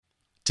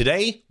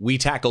Today, we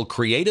tackle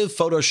creative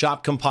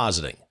Photoshop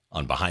compositing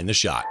on Behind the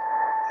Shot.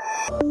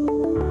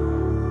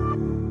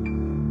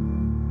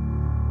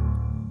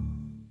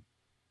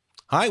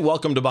 Hi,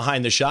 welcome to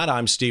Behind the Shot.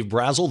 I'm Steve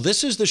Brazill.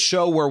 This is the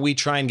show where we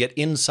try and get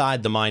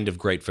inside the mind of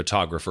great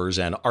photographers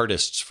and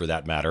artists, for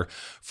that matter,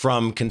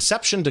 from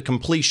conception to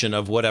completion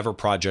of whatever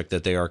project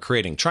that they are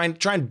creating. Try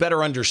and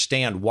better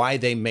understand why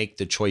they make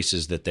the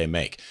choices that they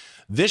make.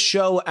 This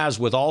show, as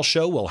with all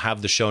show, will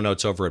have the show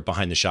notes over at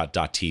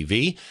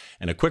behindtheshot.tv.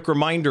 And a quick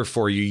reminder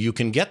for you, you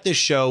can get this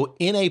show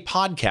in a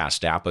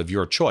podcast app of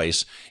your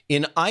choice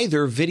in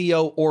either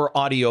video or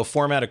audio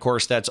format. Of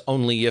course, that's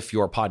only if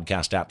your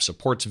podcast app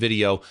supports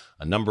video.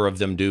 A number of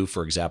them do.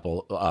 For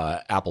example,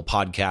 Apple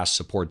Podcasts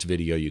supports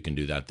video. You can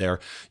do that there.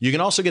 You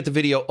can also get the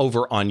video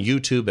over on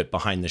YouTube at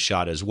Behind the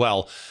Shot as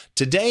well.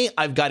 Today,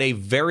 I've got a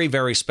very,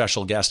 very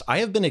special guest. I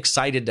have been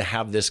excited to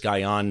have this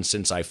guy on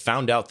since I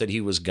found out that he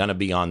was going to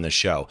be on the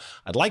show.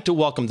 I'd like to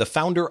welcome the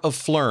founder of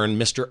Phlearn,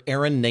 Mr.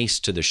 Aaron Nace,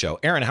 to the show.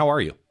 Aaron, how are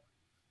you?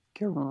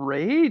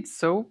 Great.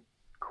 So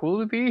cool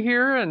to be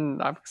here.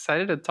 And I'm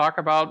excited to talk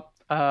about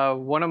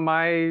one of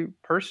my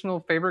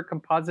personal favorite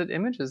composite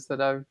images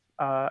that I've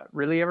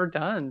really ever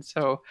done.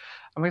 So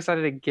I'm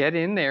excited to get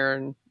in there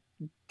and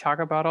talk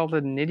about all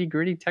the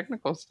nitty-gritty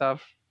technical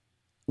stuff.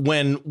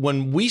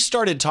 When we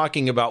started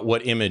talking about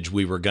what image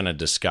we were going to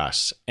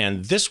discuss,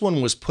 and this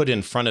one was put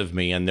in front of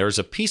me, and there's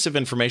a piece of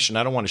information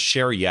I don't want to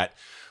share yet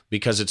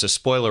because it's a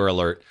spoiler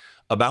alert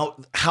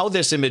about how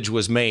this image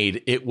was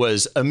made, it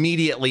was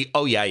immediately,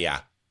 oh, yeah,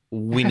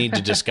 we need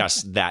to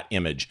discuss that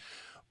image.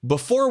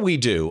 Before we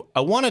do,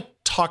 I want to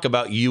talk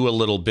about you a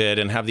little bit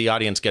and have the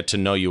audience get to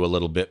know you a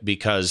little bit,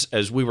 because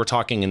as we were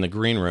talking in the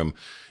green room,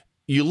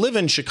 you live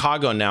in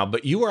Chicago now,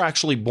 but you were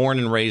actually born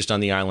and raised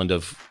on the island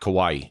of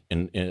Kauai,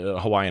 in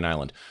Hawaiian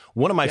Island.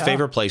 One of my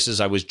favorite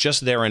places. I was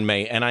just there in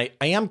May, and I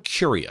am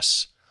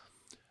curious,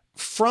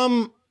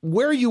 from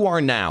where you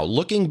are now,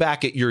 looking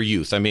back at your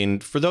youth, I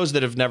mean, for those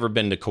that have never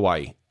been to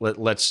Kauai,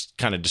 let's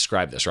kind of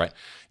describe this, right?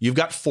 You've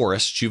got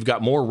forests, you've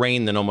got more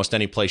rain than almost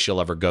any place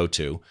you'll ever go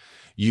to.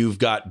 You've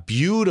got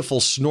beautiful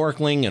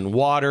snorkeling and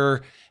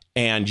water,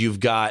 and you've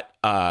got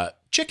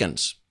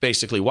chickens,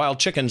 basically, wild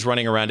chickens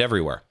running around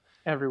everywhere.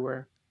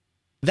 Everywhere.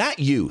 That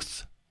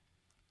youth,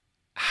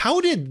 how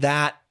did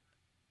that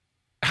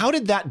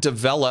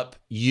develop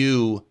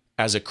you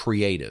as a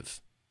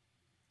creative?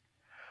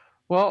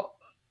 Well,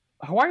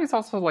 Hawaii is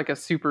also like a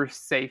super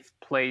safe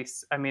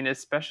place. I mean,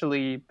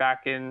 especially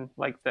back in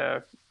like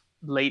the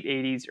late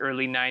 80s,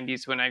 early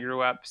 90s when I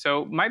grew up.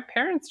 So my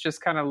parents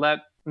just kind of let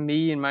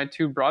me and my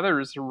two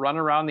brothers run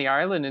around the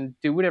island and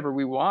do whatever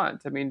we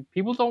want. I mean,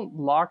 people don't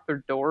lock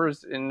their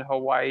doors in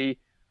Hawaii.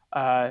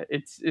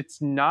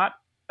 It's not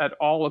at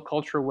all a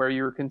culture where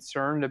you're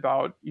concerned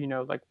about,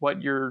 like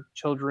what your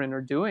children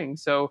are doing.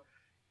 So,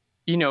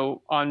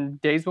 on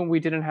days when we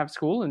didn't have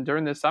school and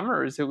during the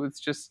summers, it was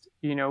just,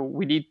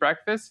 we'd eat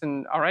breakfast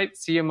and all right,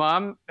 see you,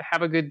 Mom,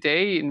 have a good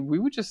day. And we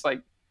would just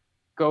like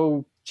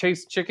go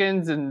chase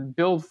chickens and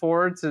build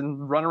forts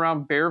and run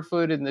around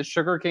barefoot in the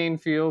sugarcane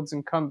fields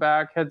and come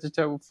back head to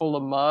toe full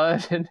of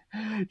mud and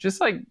just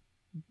like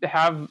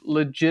have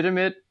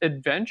legitimate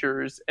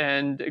adventures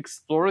and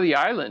explore the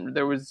island.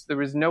 There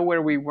was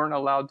nowhere we weren't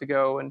allowed to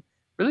go and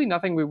really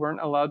nothing we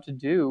weren't allowed to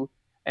do.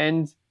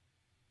 And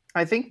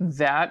I think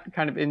that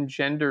kind of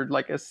engendered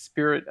like a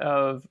spirit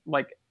of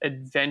like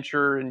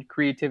adventure and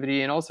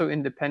creativity and also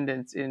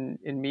independence in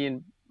me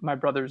and my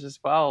brothers as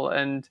well.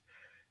 And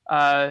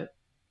to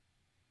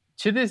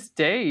this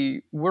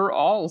day, we're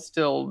all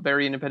still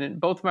very independent.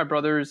 Both my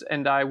brothers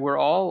and I, we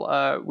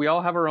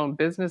all have our own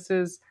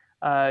businesses.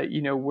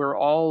 We're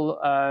all,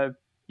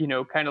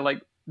 kind of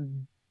like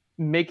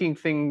making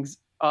things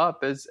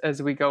up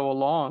as we go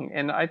along.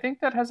 And I think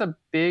that has a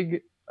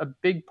big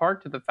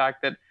part to the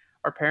fact that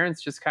our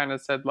parents just kind of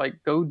said,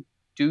 like, go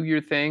do your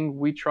thing.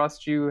 We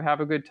trust you.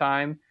 Have a good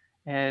time.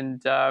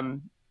 And,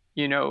 I've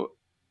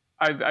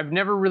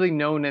never really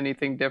known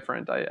anything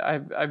different.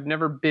 I've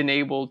never been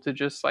able to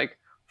just like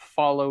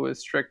follow a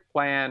strict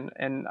plan.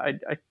 And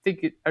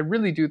I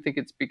really do think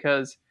it's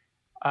because,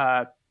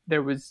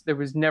 there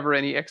was never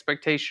any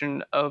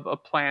expectation of a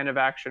plan of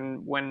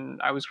action when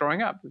I was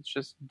growing up. It's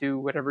just do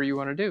whatever you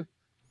want to do.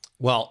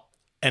 Well,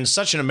 and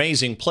such an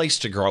amazing place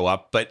to grow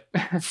up. But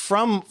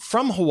from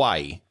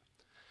Hawaii,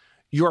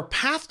 your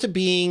path to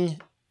being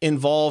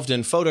involved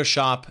in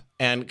Photoshop,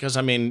 and because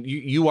I mean,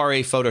 you are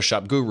a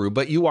Photoshop guru,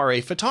 but you are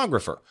a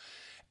photographer,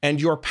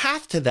 and your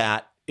path to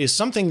that is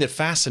something that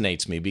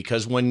fascinates me,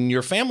 because when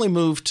your family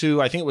moved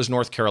to, I think it was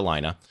North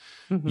Carolina,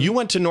 you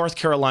went to North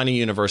Carolina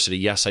University.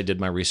 Yes, I did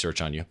my research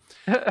on you.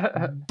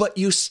 But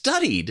you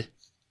studied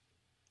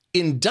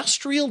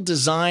industrial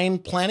design,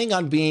 planning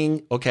on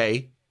being,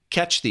 okay,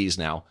 catch these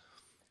now,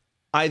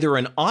 either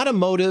an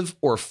automotive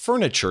or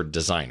furniture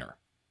designer.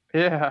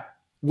 Yeah.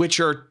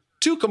 Which are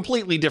two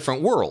completely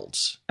different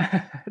worlds.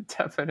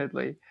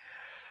 Definitely.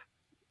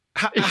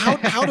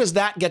 How does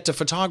that get to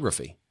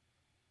photography?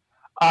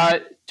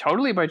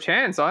 Totally by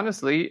chance,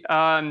 honestly.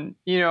 I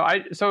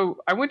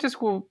went to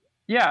school,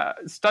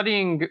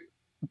 studying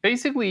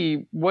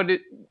basically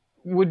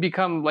would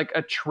become like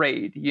a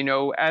trade.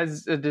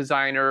 As a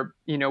designer,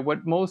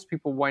 what most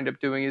people wind up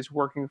doing is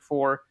working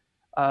for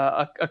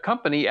a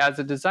company as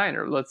a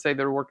designer. Let's say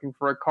they're working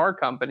for a car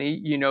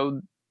company,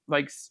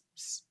 like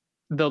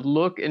the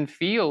look and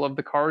feel of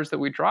the cars that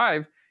we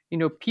drive,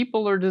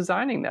 people are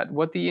designing that,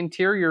 what the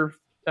interior,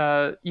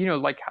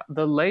 like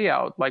the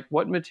layout, like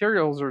what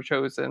materials are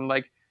chosen,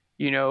 like,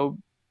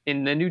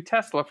 in the new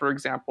Tesla, for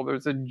example,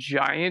 there's a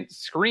giant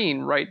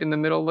screen right in the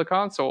middle of the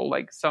console.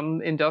 Like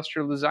some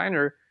industrial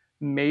designer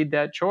made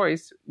that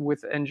choice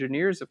with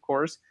engineers, of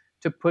course,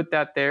 to put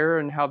that there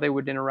and how they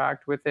would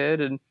interact with it,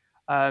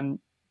 and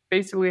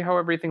basically how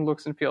everything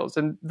looks and feels.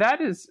 And that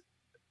is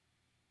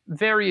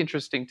very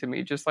interesting to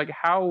me, just like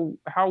how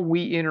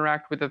we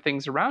interact with the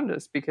things around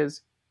us,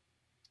 because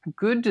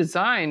good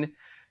design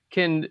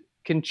can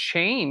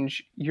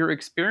change your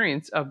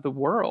experience of the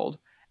world.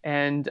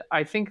 And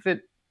I think that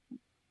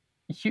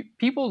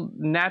people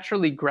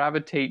naturally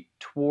gravitate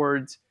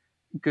towards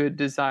good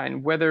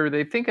design, whether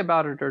they think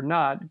about it or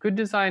not. Good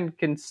design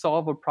can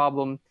solve a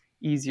problem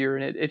easier,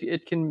 and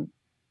it can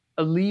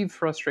alleviate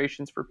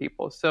frustrations for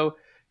people. So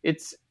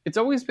it's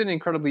always been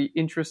incredibly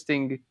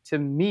interesting to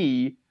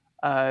me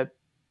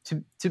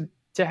to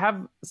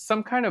have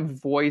some kind of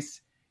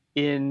voice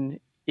in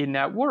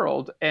that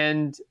world.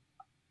 And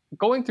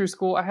going through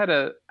school, I had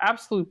an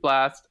absolute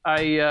blast.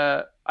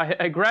 I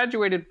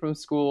graduated from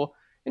school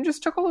and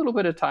just took a little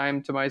bit of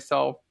time to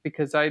myself,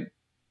 because I,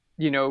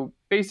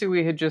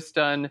 basically had just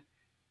done,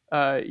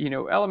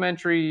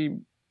 elementary,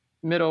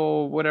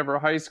 middle, whatever,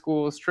 high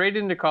school, straight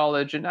into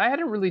college. And I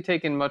hadn't really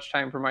taken much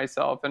time for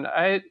myself. And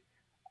I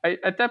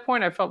at that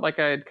point, I felt like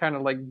I had kind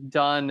of like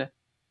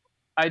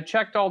I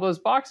checked all those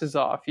boxes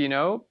off,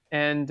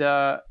 and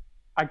I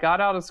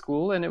got out of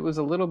school, and it was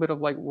a little bit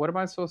of like, what am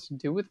I supposed to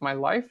do with my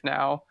life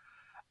now?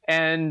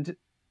 And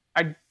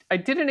I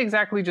didn't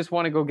exactly just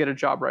want to go get a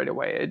job right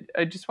away.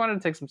 I just wanted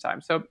to take some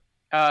time. So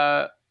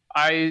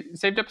I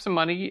saved up some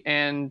money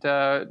and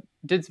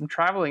did some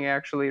traveling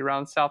actually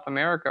around South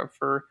America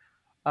for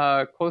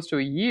close to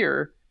a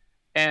year.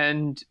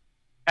 And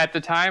at the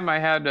time I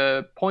had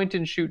a point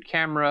and shoot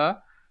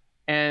camera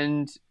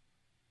and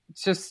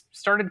just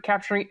started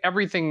capturing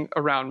everything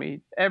around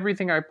me,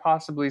 everything I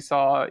possibly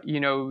saw.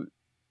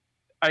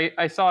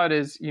 I saw it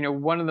as,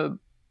 one of the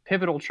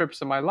pivotal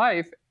trips of my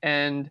life,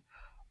 and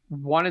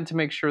wanted to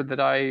make sure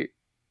that I,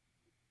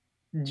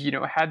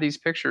 had these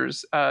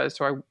pictures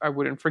so I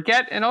wouldn't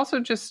forget, and also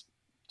just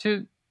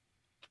to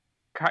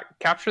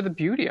capture the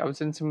beauty. I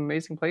was in some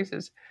amazing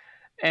places.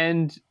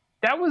 And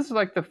that was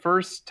like the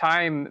first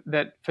time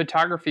that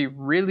photography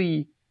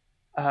really,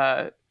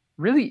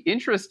 really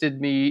interested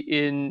me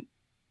in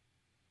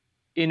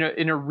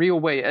a real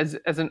way as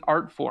an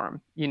art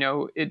form.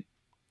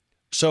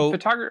 So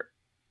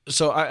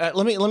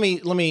let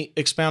me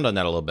expound on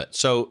that a little bit.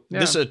 So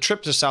This is a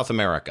trip to South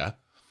America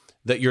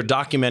that you're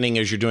documenting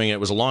as you're doing it. It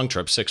was a long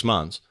trip, 6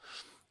 months.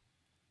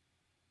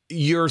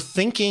 You're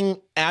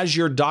thinking as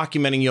you're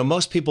documenting,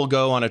 most people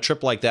go on a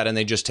trip like that and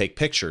they just take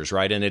pictures,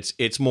 right? And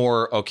it's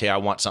more, okay, I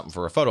want something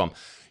for a photo album.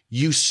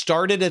 You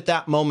started at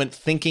that moment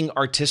thinking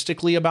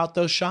artistically about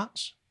those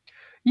shots?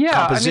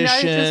 Yeah.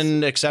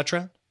 Composition,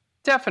 etc.?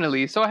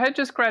 Definitely. So I had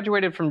just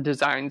graduated from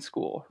design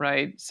school,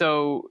 right?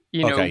 So,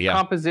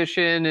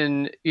 composition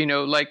and,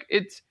 like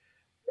it's,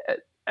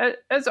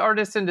 as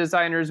artists and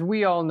designers,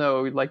 we all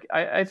know, like,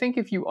 I think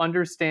if you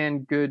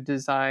understand good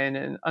design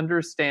and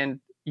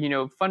understand,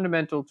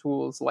 fundamental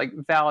tools like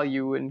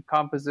value and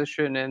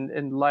composition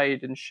and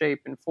light and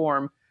shape and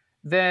form,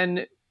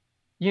 then,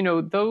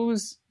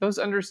 those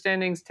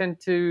understandings tend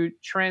to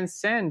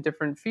transcend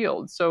different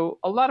fields. So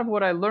a lot of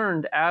what I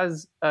learned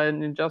as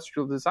an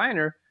industrial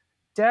designer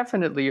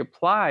definitely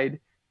applied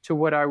to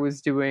what I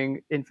was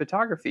doing in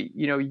photography,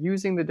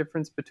 using the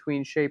difference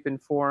between shape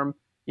and form,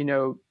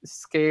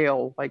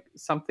 scale, like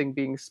something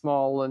being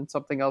small and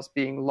something else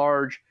being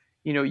large.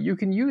 You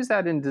can use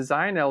that in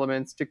design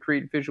elements to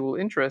create visual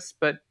interest,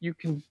 but you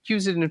can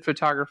use it in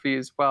photography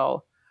as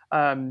well.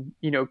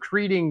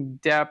 Creating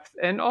depth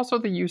and also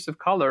the use of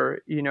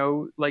color,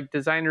 like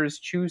designers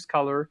choose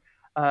color,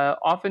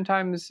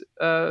 oftentimes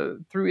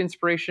through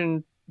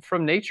inspiration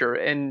from nature.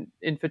 And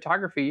in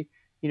photography,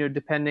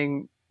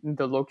 depending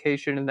the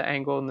location and the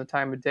angle and the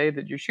time of day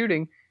that you're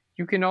shooting,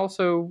 you can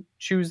also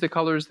choose the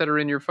colors that are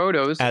in your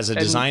photos as a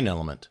design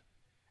element.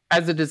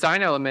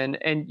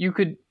 And you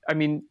could,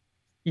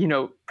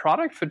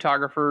 product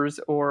photographers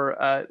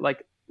or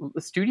like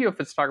studio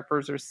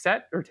photographers or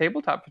set or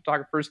tabletop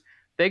photographers,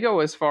 they go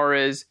as far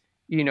as,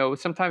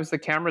 sometimes the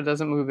camera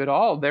doesn't move at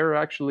all. They're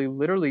actually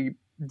literally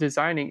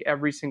designing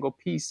every single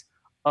piece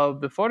of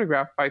the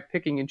photograph by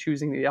picking and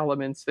choosing the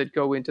elements that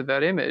go into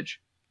that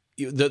image.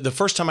 The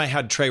first time I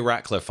had Trey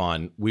Ratcliffe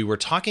on, we were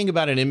talking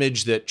about an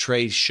image that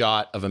Trey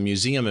shot of a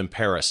museum in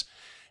Paris.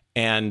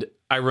 And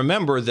I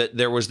remember that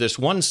there was this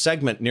one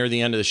segment near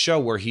the end of the show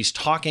where he's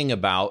talking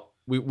about,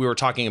 we were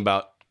talking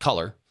about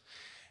color.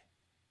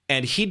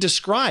 And he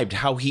described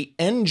how he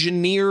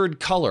engineered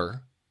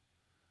color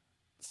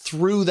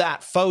through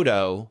that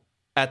photo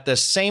at the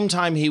same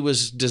time he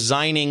was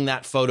designing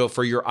that photo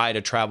for your eye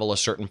to travel a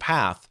certain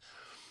path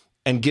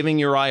and giving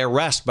your eye a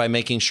rest by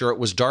making sure it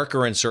was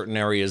darker in certain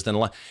areas than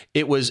like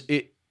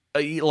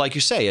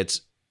you say,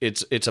 it's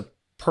a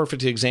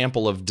perfect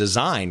example of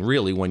design,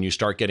 really, when you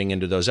start getting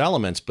into those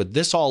elements. But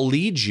this all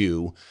leads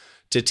you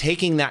to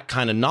taking that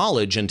kind of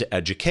knowledge into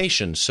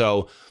education.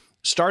 So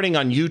starting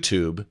on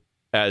YouTube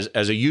as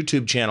a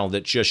YouTube channel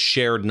that just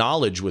shared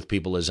knowledge with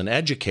people as an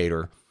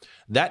educator,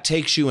 that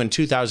takes you in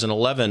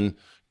 2011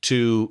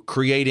 to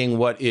creating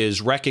what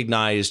is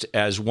recognized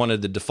as one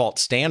of the default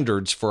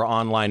standards for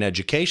online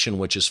education,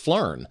 which is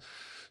Phlearn.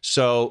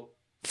 So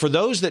for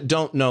those that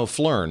don't know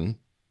Phlearn,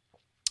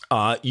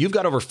 you've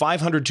got over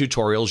 500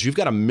 tutorials. You've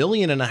got 1.5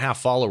 million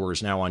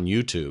followers now on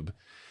YouTube.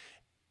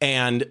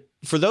 And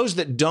for those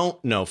that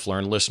don't know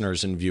Phlearn,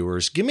 listeners and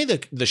viewers, give me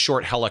the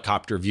short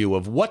helicopter view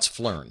of what's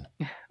Phlearn.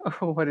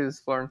 What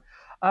is Phlearn?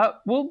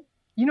 Well,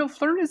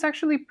 Phlearn is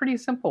actually pretty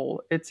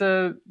simple. It's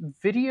a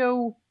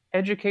video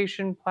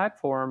education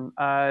platform.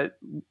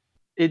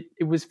 It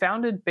was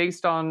founded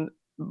based on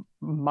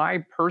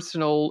my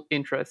personal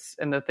interests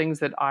and the things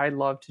that I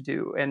love to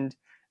do. And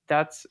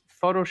that's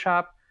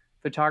Photoshop,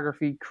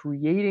 photography,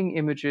 creating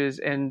images,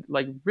 and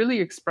like really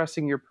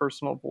expressing your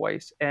personal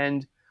voice.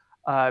 And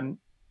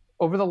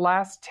over the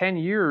last 10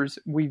 years,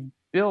 we've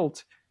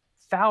built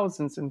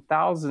thousands and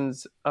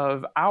thousands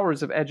of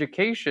hours of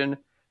education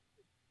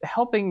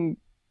helping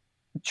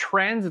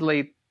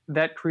translate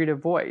that creative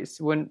voice.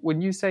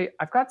 When you say,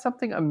 I've got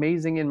something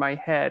amazing in my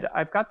head,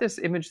 I've got this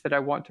image that I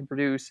want to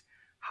produce,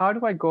 how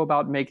do I go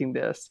about making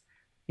this?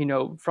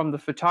 From the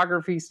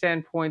photography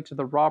standpoint to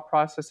the raw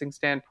processing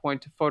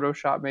standpoint to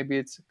Photoshop, maybe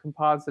it's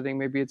compositing,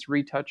 maybe it's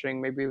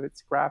retouching, maybe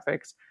it's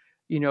graphics,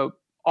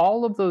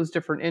 all of those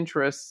different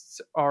interests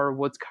are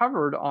what's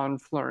covered on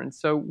Phlearn.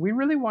 So we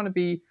really want to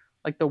be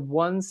like the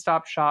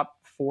one-stop shop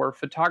for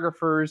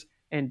photographers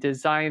and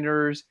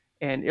designers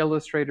and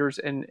illustrators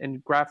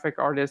and graphic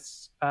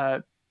artists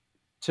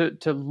to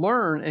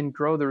learn and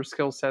grow their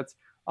skill sets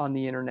on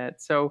the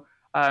internet. So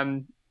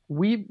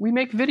we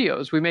make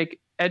videos. We make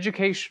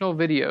educational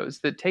videos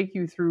that take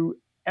you through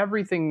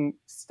everything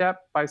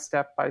step by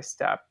step by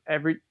step.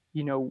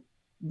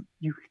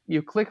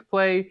 You click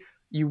play,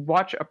 you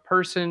watch a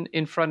person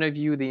in front of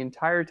you the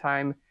entire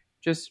time,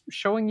 just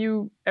showing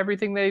you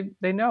everything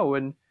they know.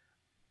 And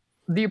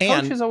the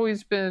approach has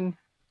always been...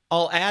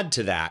 I'll add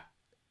to that,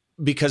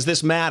 because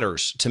this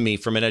matters to me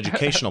from an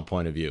educational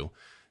point of view.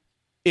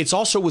 It's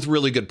also with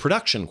really good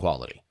production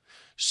quality.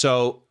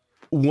 So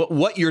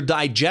what you're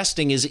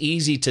digesting is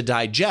easy to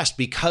digest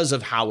because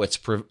of how it's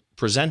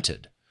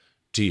presented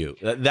to you.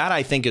 That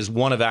I think is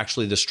one of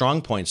actually the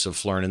strong points of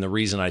Phlearn, and the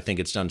reason I think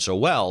it's done so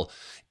well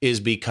is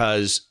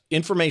because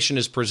information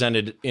is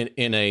presented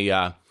in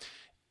a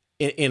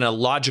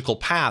logical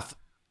path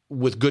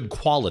with good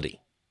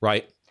quality,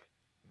 right?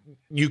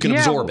 You can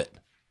absorb it.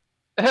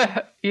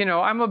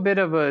 I'm a bit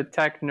of a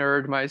tech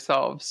nerd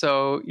myself,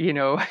 so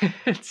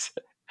it's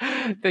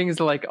things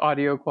like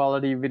audio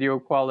quality, video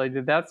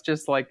quality. That's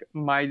just like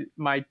my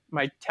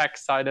tech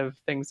side of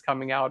things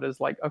coming out is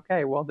like,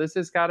 okay, well, this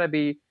has got to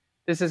be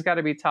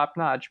top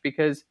notch,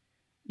 because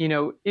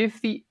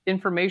if the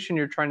information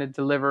you're trying to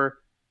deliver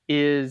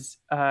is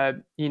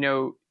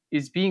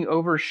being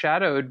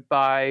overshadowed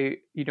by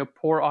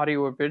poor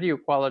audio or video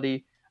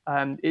quality,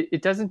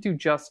 it doesn't do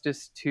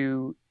justice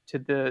to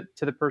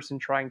the person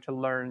trying to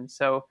learn.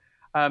 So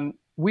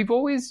we've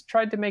always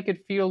tried to make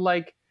it feel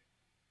like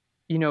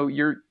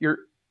you're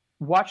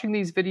watching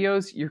these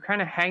videos, you're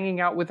kind of hanging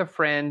out with a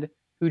friend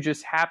who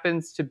just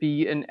happens to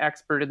be an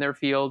expert in their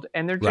field,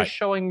 and they're just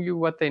showing you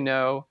what they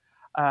know.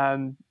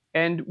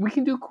 And we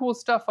can do cool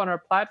stuff on our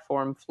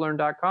platform,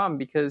 Phlearn.com,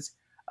 because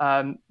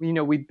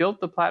we built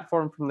the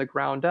platform from the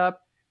ground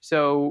up.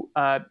 So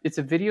it's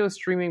a video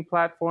streaming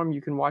platform.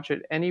 You can watch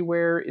it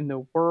anywhere in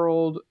the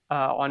world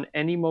on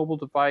any mobile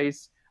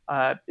device.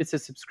 It's a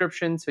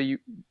subscription, so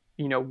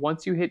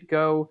once you hit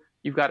go,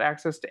 you've got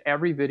access to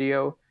every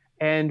video.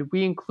 And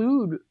we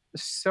include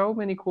so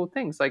many cool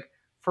things. Like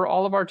for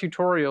all of our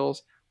tutorials,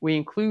 we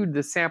include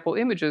the sample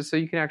images so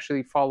you can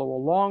actually follow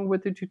along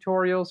with the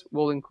tutorials.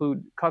 We'll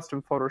include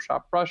custom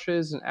Photoshop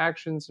brushes and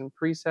actions and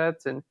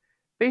presets, and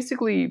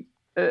basically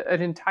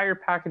an entire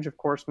package of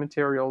course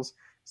materials.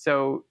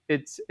 So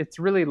it's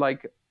really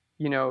like,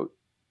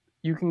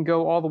 you can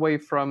go all the way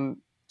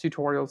from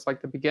tutorials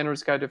like the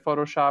Beginner's Guide to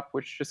Photoshop,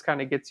 which just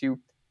kind of gets you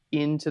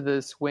into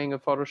the swing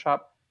of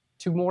Photoshop,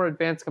 to more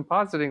advanced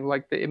compositing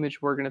like the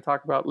image we're going to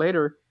talk about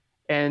later,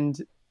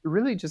 and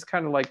really just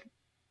kind of like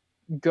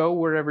go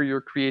wherever your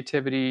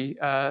creativity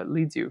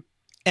leads you.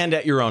 And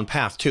at your own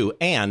path too.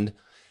 And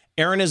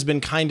Aaron has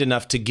been kind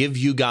enough to give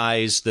you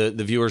guys, the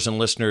viewers and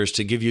listeners,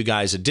 to give you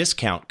guys a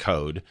discount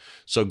code.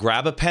 So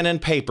grab a pen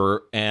and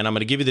paper, and I'm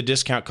going to give you the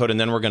discount code, and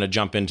then we're going to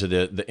jump into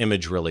the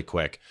image really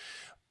quick.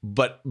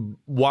 But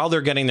while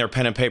they're getting their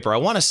pen and paper, I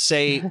want to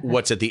say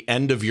what's at the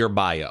end of your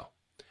bio.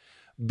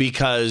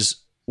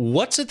 Because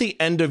what's at the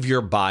end of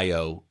your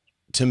bio,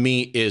 to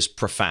me, is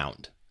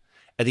profound.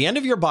 At the end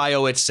of your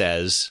bio, it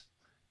says,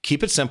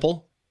 keep it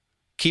simple,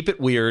 keep it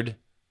weird,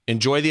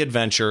 enjoy the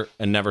adventure,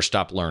 and never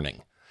stop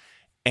learning.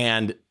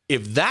 And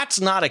if that's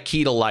not a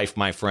key to life,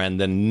 my friend,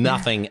 then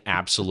nothing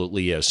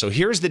absolutely is. So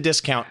here's the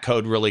discount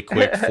code really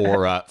quick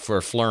for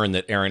Phlearn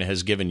that Aaron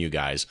has given you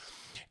guys.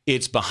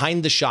 It's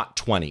Behind the Shot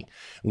 20.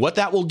 What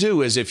that will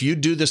do is if you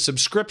do the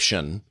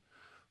subscription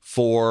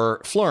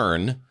for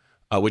Phlearn,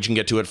 which you can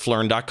get to at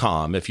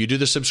phlearn.com, if you do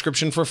the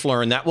subscription for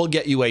Phlearn, that will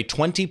get you a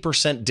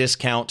 20%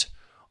 discount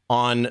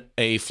on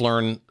a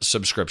Phlearn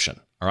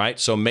subscription. All right.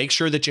 So make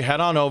sure that you head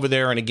on over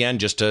there. And again,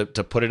 just to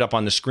put it up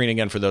on the screen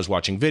again for those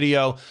watching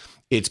video,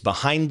 it's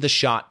Behind the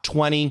Shot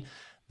 20.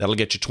 That'll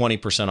get you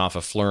 20% off a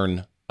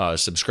Phlearn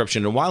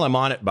subscription. And while I'm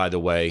on it, by the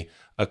way,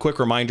 a quick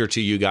reminder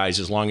to you guys,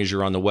 as long as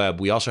you're on the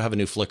web, we also have a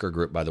new Flickr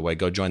group, by the way.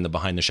 Go join the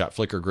Behind the Shot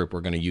Flickr group.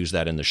 We're going to use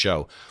that in the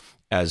show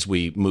as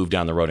we move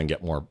down the road and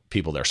get more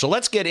people there. So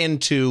let's get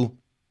into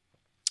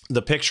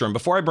the picture. And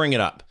before I bring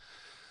it up,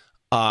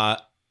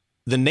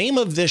 the name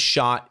of this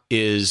shot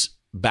is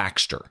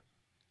Baxter.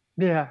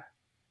 Yeah.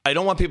 I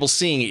don't want people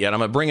seeing it yet. I'm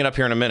going to bring it up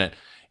here in a minute.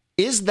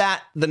 Is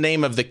that the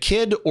name of the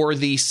kid or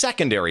the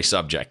secondary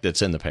subject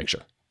that's in the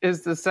picture?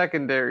 Is the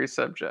secondary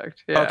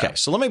subject. Yeah. Okay,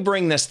 so let me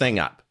bring this thing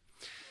up.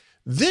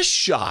 This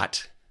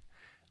shot,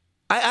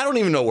 I don't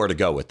even know where to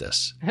go with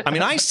this. I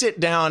mean, I sit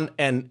down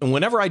and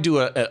whenever I do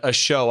a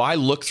show, I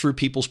look through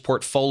people's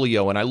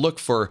portfolio and I look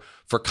for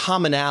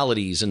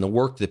commonalities in the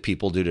work that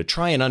people do to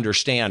try and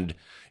understand,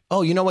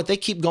 oh, you know what, they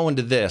keep going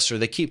to this or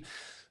they keep...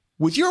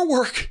 With your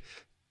work,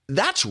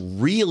 that's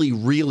really,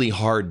 really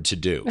hard to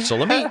do. So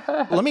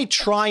let me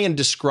try and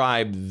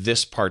describe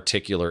this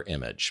particular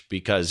image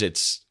because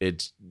it's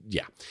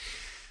yeah.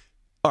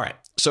 All right.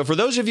 So for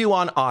those of you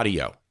on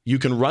audio, you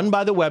can run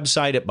by the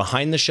website at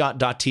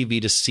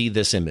behindtheshot.tv to see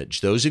this image.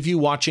 Those of you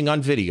watching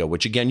on video,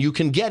 which again, you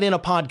can get in a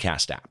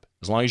podcast app.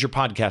 As long as your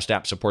podcast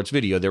app supports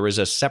video, there is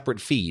a separate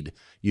feed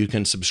you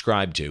can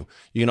subscribe to.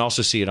 You can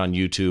also see it on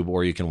YouTube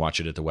or you can watch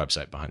it at the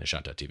website,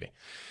 behindtheshot.tv.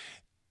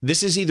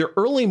 This is either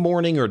early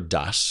morning or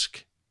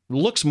dusk. It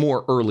looks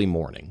more early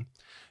morning.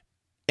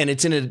 And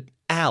it's in an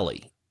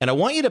alley. And I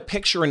want you to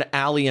picture an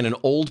alley in an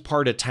old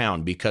part of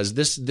town because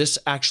this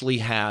actually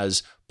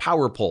has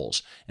power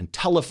poles and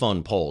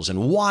telephone poles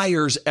and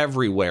wires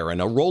everywhere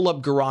and a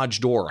roll-up garage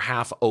door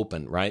half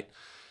open, right?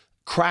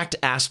 Cracked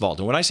asphalt.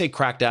 And when I say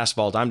cracked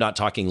asphalt, I'm not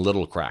talking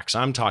little cracks.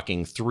 I'm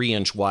talking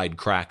 3-inch wide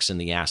cracks in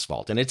the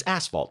asphalt. And it's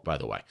asphalt, by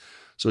the way.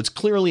 So it's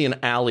clearly an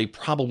alley,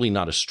 probably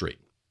not a street.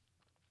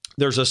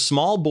 There's a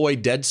small boy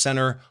dead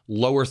center,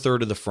 lower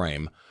third of the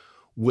frame,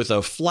 with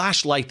a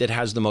flashlight that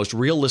has the most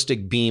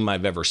realistic beam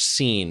I've ever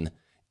seen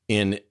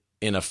in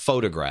a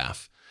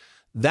photograph.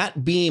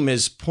 That beam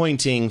is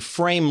pointing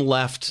frame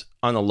left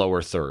on the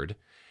lower third.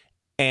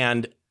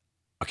 And,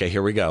 okay,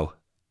 here we go.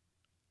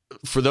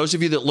 For those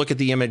of you that look at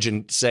the image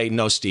and say,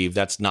 no, Steve,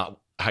 that's not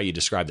how you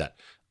describe that.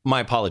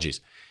 My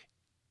apologies.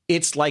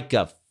 It's like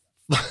a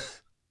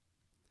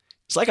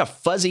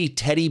fuzzy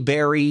teddy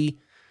bear-y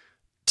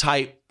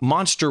type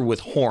monster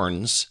with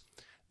horns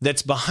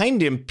that's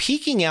behind him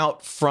peeking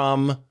out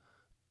from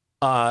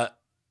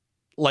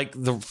like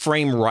the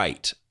frame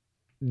right.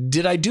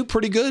 Did I do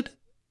pretty good?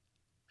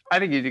 I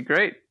think you did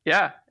great.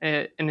 Yeah.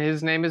 And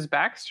his name is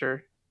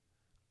Baxter.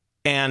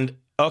 And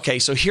okay,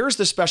 so here's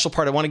the special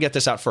part. I want to get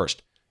this out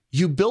first.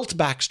 You built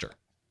Baxter.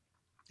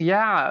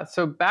 Yeah.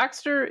 So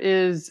Baxter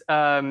is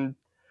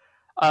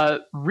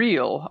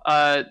real.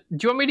 Do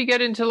you want me to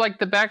get into like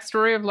the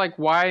backstory of like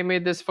why I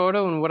made this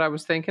photo and what I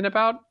was thinking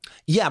about?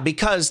 Yeah,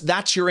 because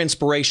that's your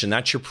inspiration.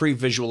 That's your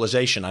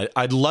pre-visualization.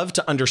 I'd love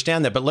to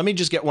understand that, but let me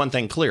just get one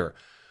thing clear.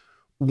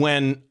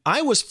 When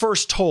I was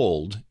first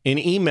told in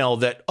email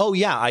that, oh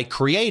yeah, I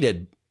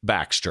created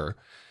Baxter,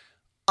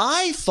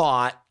 I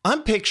thought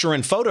I'm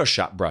picturing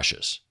Photoshop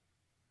brushes.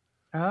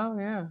 Oh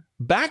yeah.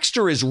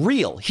 Baxter is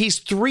real.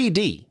 He's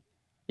 3D.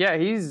 Yeah,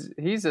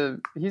 he's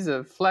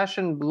a flesh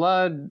and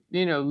blood,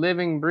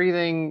 living,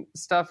 breathing,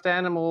 stuffed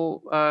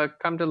animal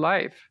come to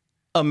life.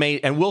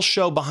 Amazing. And we'll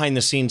show behind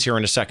the scenes here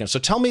in a second. So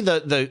tell me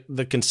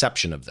the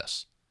conception of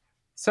this.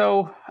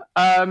 So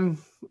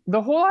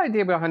the whole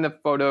idea behind the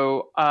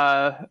photo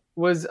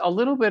was a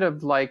little bit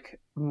of like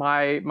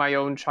my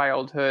own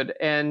childhood,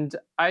 and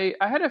I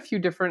had a few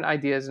different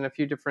ideas and a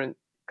few different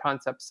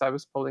concepts I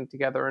was pulling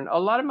together, and a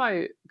lot of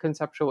my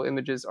conceptual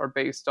images are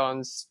based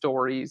on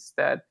stories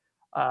that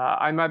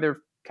I'm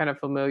either kind of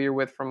familiar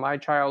with from my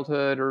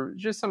childhood or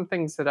just some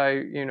things that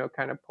I,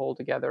 kind of pull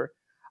together.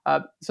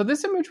 So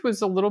this image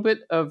was a little bit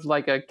of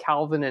like a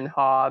Calvin and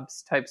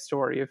Hobbes type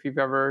story. If you've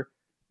ever,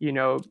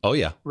 oh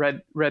yeah,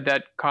 read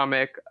that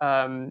comic,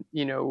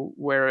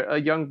 where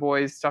a young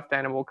boy's stuffed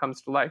animal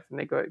comes to life and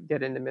they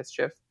get into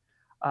mischief.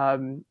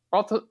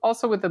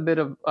 Also with a bit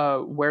of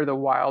Where the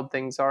Wild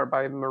Things Are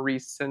by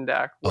Maurice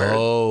Sendak, where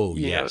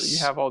you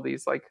have all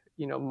these like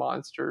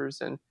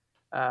monsters and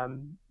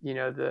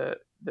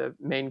the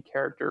main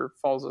character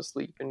falls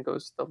asleep and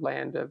goes to the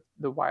land of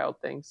the wild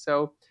things.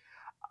 So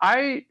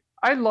I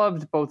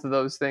loved both of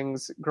those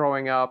things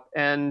growing up,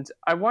 and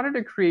I wanted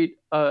to create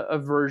a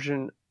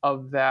version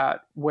of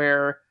that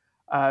where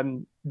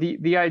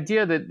the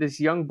idea that this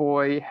young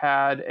boy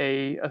had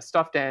a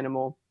stuffed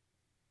animal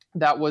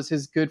that was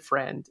his good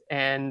friend.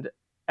 And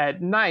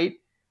at night,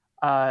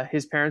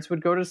 his parents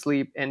would go to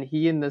sleep, and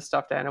he and the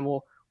stuffed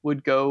animal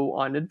would go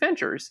on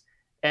adventures.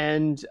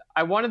 And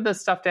I wanted the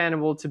stuffed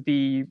animal to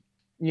be,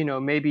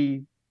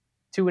 maybe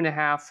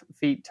 2.5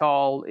 feet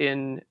tall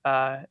in,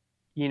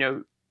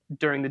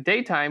 during the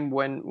daytime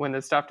when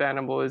the stuffed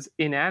animal is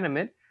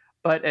inanimate.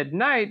 But at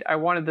night, I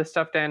wanted the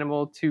stuffed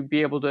animal to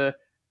be able to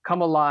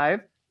come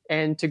alive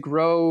and to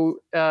grow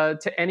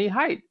to any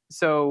height.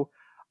 So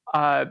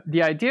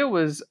the idea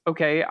was,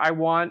 okay,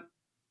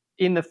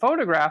 in the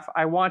photograph,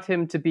 I want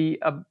him to be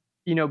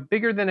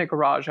bigger than a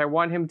garage. I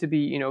want him to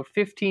be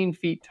 15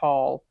 feet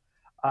tall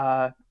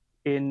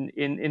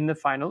in the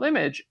final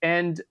image.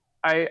 And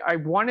I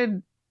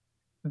wanted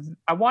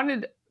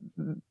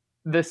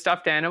the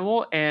stuffed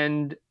animal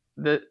and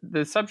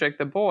the subject,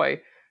 the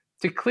boy,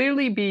 to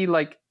clearly be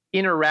like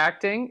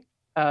interacting.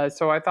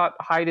 So I thought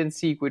hide and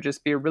seek would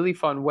just be a really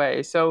fun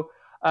way. So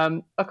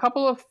a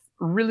couple of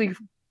really,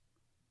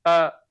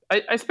 I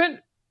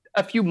spent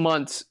a few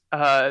months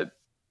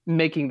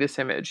making this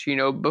image,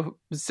 from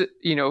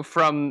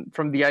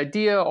the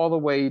idea all the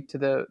way to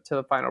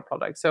the final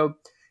product. So,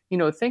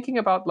 thinking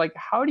about like,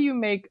 how do you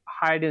make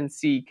hide and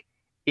seek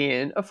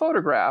in a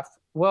photograph?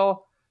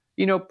 Well,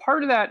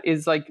 part of that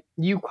is like,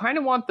 you kind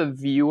of want the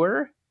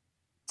viewer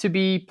to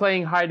be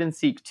playing hide and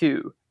seek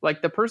too.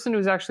 Like the person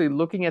who's actually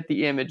looking at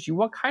the image,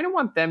 you kind of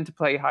want them to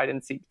play hide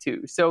and seek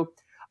too. So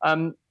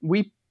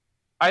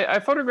I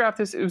photographed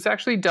this. It was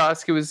actually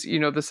dusk. It was,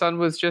 the sun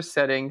was just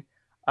setting.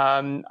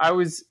 I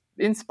was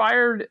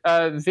inspired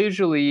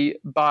visually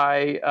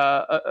by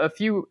a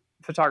few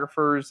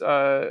photographers.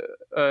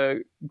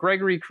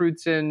 Gregory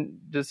Crutzen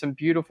does some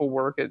beautiful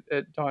work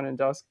at dawn and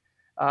dusk.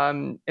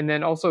 And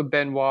then also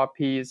Benoit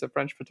P is a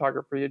French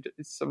photographer. He did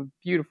some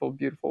beautiful,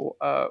 beautiful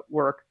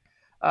work.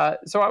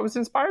 So I was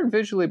inspired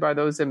visually by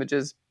those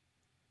images.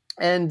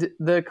 And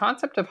the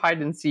concept of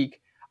hide and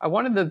seek, I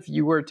wanted the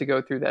viewer to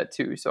go through that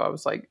too. So I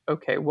was like,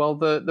 okay, well,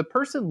 the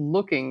person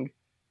looking,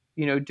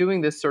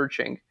 doing this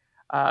searching,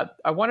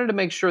 I wanted to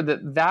make sure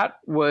that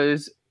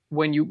was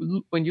when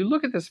you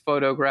look at this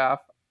photograph,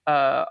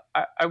 I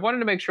wanted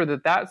to make sure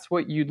that that's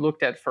what you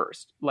looked at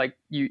first. Like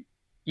you're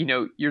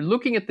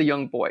looking at the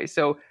young boy.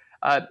 So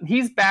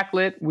he's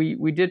backlit.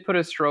 We did put a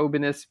strobe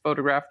in this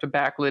photograph to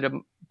backlight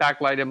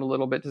him a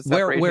little bit to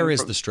separate him. Where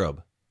is the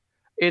strobe?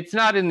 It's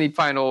not in the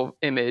final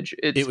image.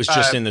 It was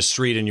just in the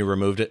street and you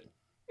removed it?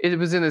 It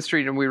was in the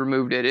street and we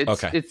removed it.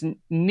 It's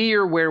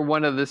near where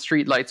one of the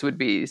street lights would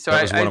be. So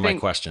that was one of my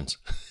questions.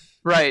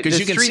 Right. Because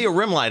you can see a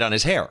rim light on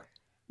his hair.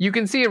 You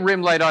can see a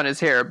rim light on his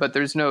hair, but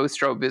there's no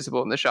strobe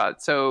visible in the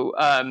shot. So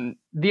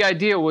the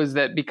idea was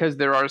that because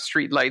there are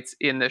street lights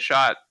in the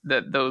shot,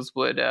 that those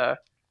would,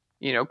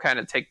 kind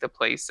of take the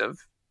place of,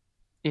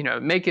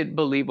 make it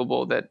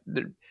believable that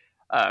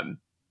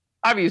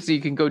obviously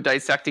you can go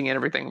dissecting and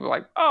everything.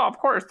 Like, oh, of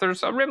course,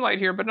 there's a rim light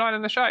here, but not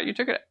in the shot. You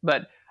took it.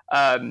 But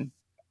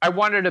I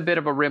wanted a bit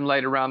of a rim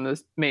light around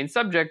this main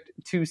subject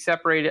to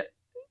separate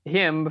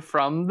him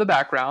from the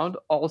background,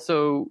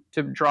 also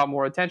to draw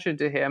more attention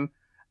to him,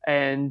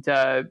 and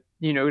to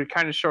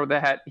kind of show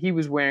that he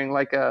was wearing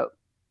like a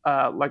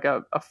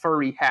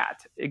furry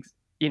hat,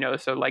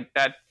 so like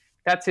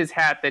that's his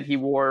hat that he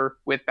wore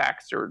with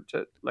Baxter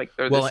to like.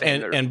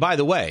 And by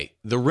the way,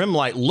 the rim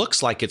light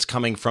looks like it's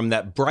coming from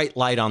that bright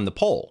light on the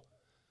pole.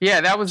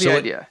 Yeah, that was the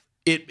idea.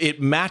 It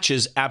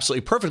matches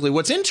absolutely perfectly.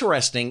 What's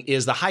interesting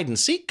is the hide and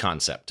seek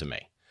concept to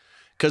me,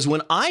 because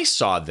when I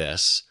saw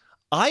this,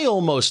 I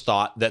almost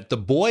thought that the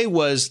boy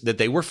that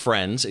they were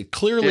friends.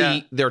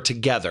 Clearly, they're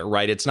together,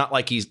 right? It's not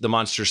like the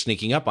monster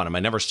sneaking up on him. I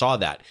never saw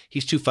that.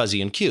 He's too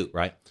fuzzy and cute,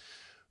 right?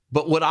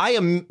 But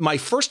my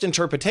first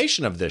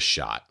interpretation of this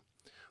shot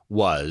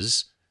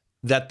was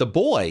that the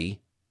boy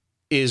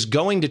is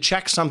going to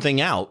check something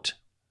out,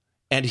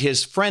 and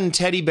his friend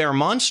Teddy Bear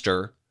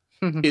Monster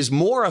is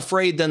more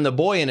afraid than the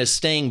boy and is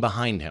staying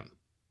behind him.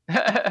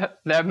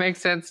 That makes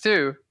sense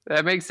too.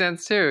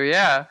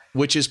 Yeah.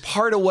 Which is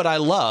part of what I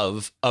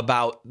love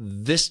about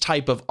this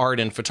type of art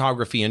and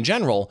photography in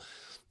general,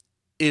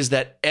 is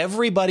that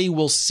everybody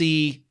will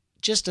see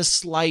just a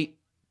slight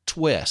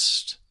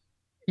twist.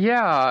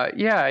 Yeah.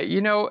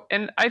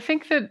 And I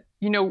think that,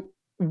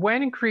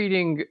 when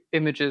creating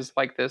images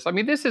like this, I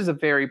mean, this is a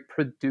very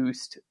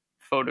produced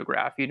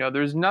photograph.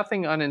 There's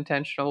nothing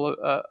unintentional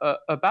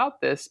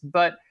about this,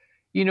 but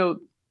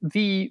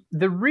the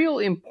real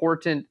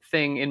important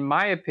thing, in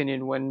my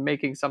opinion, when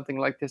making something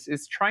like this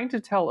is trying to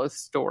tell a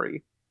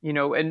story,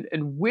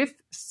 and with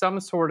some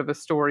sort of a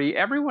story,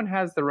 everyone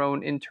has their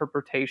own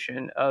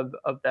interpretation of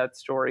that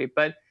story.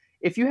 But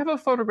if you have a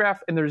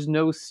photograph and there's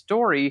no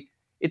story,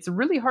 it's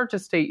really hard to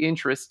stay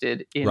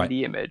interested in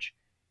the image,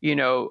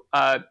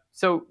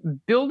 so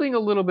building a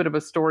little bit of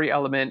a story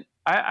element,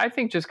 I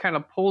think just kind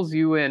of pulls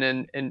you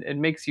in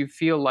and makes you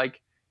feel like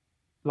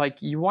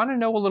you want to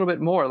know a little bit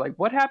more, like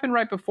what happened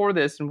right before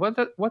this and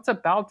what's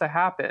about to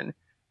happen.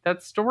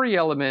 That story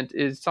element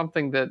is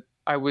something that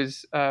I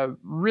was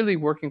really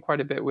working quite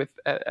a bit with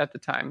at the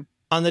time.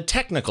 On the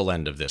technical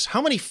end of this,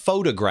 how many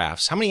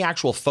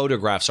actual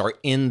photographs are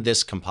in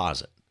this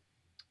composite?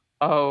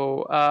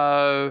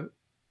 Oh,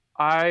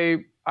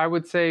 I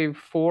would say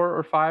 4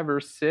 or 5 or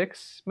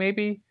 6,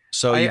 maybe.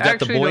 So you've got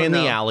the boy in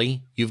the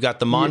alley. You've got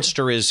the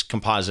monster is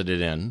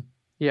composited in.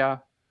 Yeah.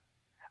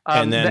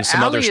 And then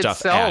some other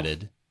stuff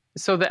added.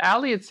 So the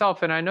alley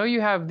itself, and I know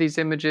you have these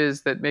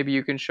images that maybe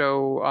you can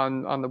show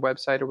on the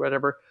website or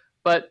whatever,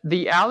 but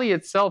the alley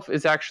itself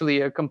is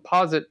actually a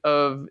composite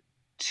of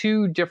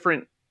 2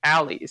 different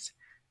alleys.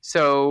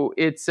 So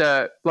it's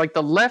like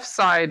the left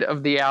side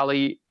of the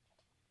alley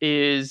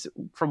is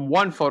from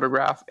one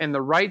photograph, and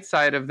the right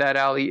side of that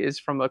alley is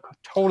from a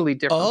totally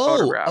different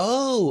photograph.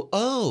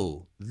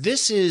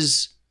 This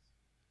is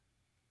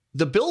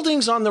the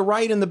buildings on the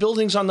right and the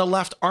buildings on the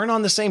left aren't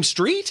on the same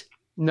street?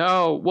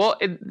 No, well,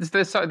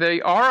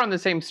 they are on the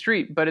same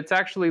street, but it's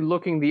actually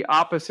looking the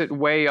opposite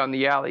way on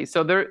the alley.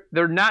 So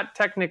they're not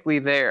technically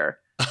there.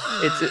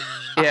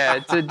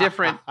 It's a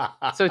different.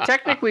 So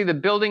technically, the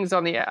buildings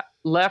on the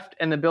left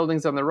and the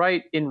buildings on the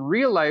right, in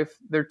real life,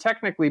 they're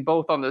technically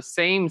both on the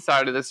same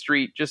side of the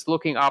street, just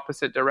looking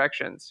opposite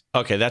directions.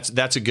 Okay,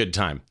 that's a good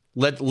time.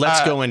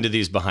 Let's go into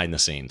these behind the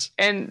scenes.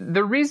 And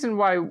the reason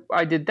why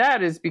I did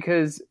that is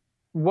because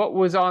what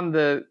was on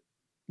the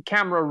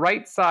camera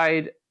right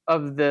side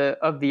of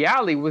the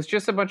alley was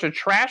just a bunch of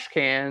trash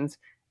cans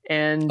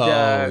and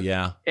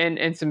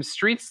and some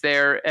streets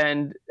there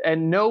and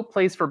no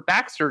place for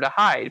Baxter to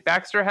hide.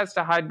 Baxter has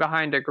to hide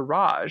behind a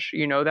garage.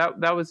 You know,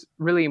 that was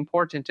really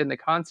important in the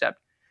concept.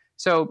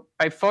 So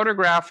I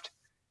photographed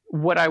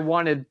what I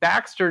wanted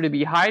Baxter to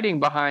be hiding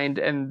behind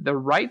and the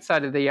right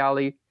side of the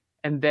alley,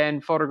 and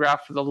then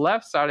photographed the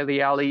left side of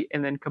the alley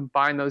and then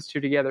combine those two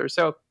together.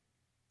 So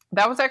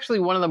that was actually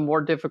one of the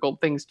more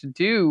difficult things to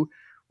do,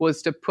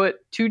 was to put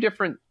 2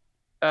 different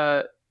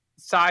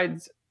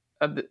sides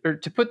or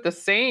to put the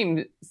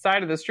same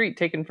side of the street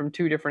taken from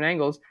 2 different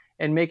angles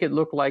and make it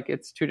look like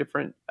it's 2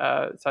 different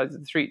sides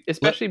of the street,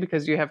 especially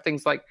because you have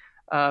things like,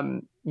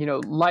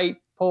 light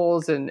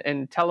poles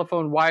and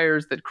telephone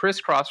wires that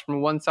crisscross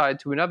from one side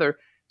to another.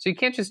 So you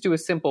can't just do a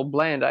simple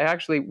blend. I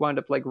actually wound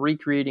up like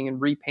recreating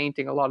and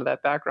repainting a lot of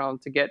that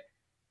background to get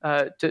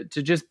to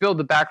just build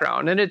the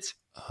background. And it's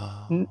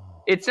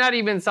not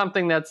even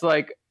something that's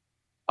like,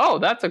 oh,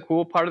 that's a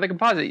cool part of the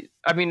composite.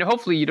 I mean,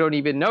 hopefully you don't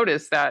even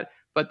notice that,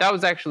 but that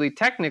was actually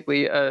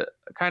technically a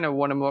kind of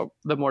one of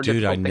the more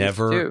difficult things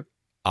to do.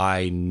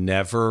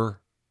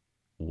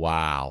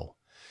 Wow.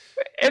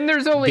 And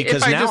there's only,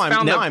 because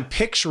I'm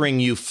picturing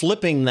you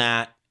flipping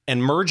that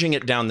and merging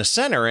it down the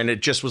center, and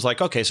it just was like,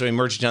 okay, so he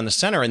merged it down the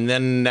center, and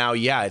then now,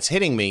 it's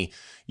hitting me.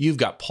 You've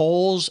got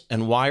poles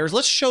and wires.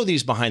 Let's show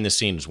these behind the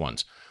scenes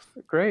ones.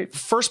 Great.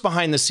 First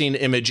behind the scene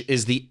image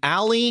is the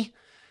alley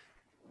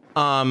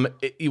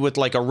with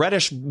like a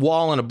reddish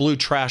wall and a blue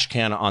trash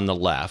can on the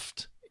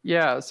left.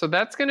 Yeah, so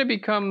that's going to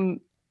become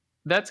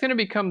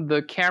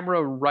the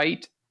camera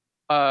right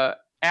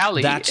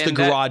alley. That's the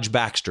garage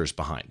Baxter's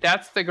behind.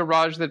 That's the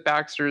garage that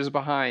Baxter is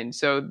behind.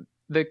 So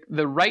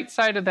the right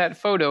side of that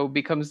photo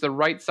becomes the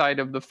right side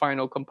of the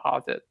final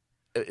composite.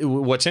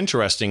 What's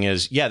interesting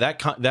is,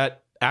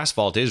 that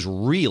asphalt is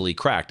really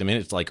cracked. I mean,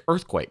 it's like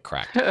earthquake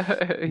cracked.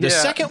 The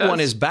second one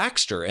is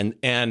Baxter,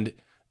 and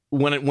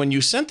when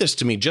you sent this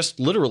to me just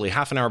literally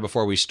half an hour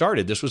before we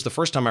started, this was the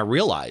first time I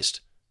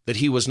realized that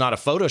he was not a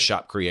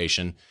Photoshop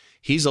creation.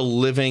 He's a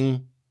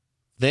living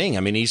thing. I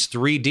mean, he's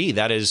 3D.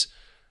 That is,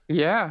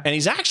 and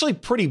he's actually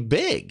pretty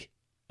big.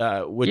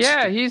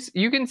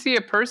 You can see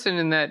a person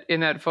in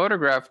that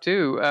photograph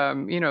too.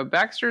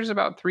 Baxter's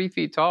about 3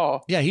 feet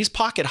tall. Yeah, he's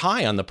pocket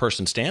high on the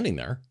person standing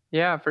there.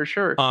 Yeah, for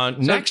sure.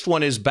 Next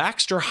one is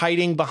Baxter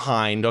hiding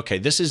behind. Okay,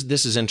 this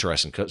is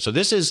interesting. So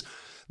this is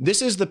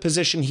the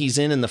position he's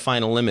in the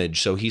final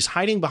image. So he's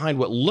hiding behind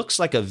what looks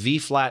like a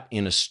V-flat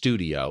in a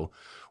studio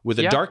with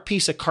a dark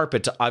piece of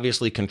carpet to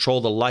obviously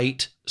control the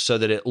light so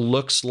that it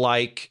looks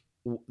like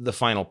the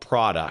final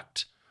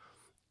product.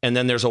 And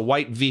then there's a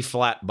white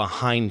V-flat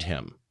behind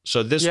him.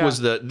 So this was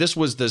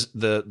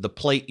the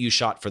plate you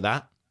shot for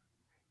that?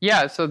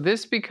 Yeah, so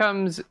this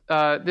becomes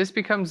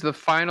the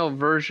final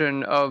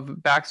version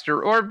of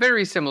Baxter, or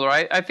very similar.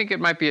 I think it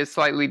might be a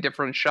slightly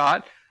different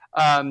shot,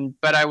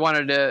 but I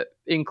wanted to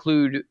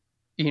include,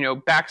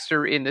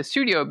 Baxter in the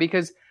studio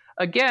because,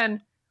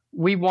 again,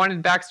 we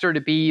wanted Baxter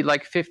to be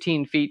like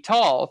 15 feet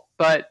tall,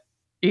 but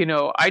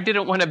I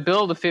didn't want to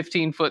build a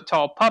 15-foot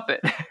tall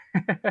puppet.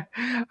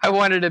 I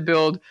wanted to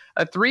build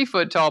a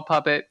 3-foot tall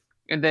puppet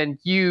and then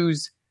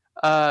use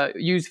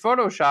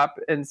Photoshop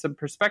and some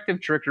perspective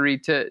trickery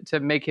to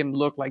make him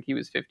look like he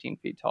was 15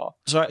 feet tall.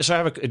 So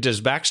does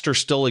Baxter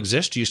still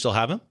exist? Do you still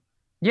have him?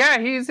 Yeah,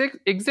 he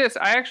exists.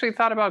 I actually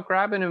thought about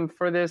grabbing him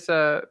for this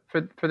for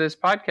this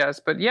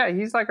podcast, but yeah,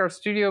 he's like our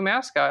studio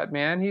mascot,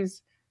 man.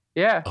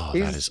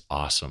 That is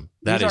awesome.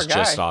 That is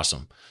just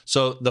awesome.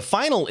 So the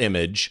final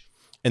image,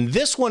 and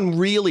this one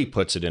really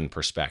puts it in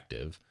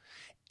perspective,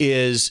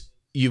 is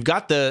you've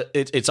got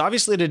it's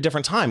obviously at a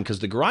different time because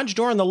the garage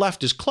door on the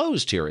left is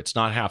closed here. It's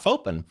not half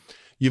open.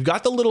 You've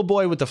got the little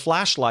boy with the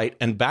flashlight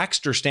and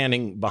Baxter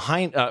standing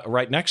behind,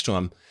 right next to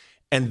him.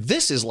 And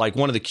this is like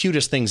one of the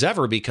cutest things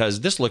ever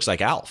because this looks like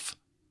Alf.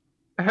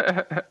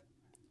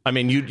 I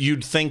mean,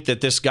 you'd think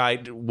that this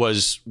guy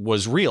was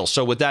real.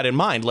 So with that in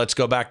mind, let's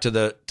go back to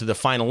the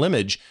final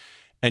image,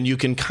 and you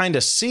can kind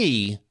of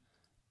see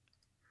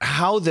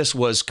how this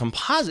was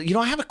composite. You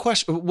know, I have a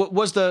question.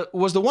 Was the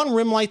one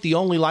rim light the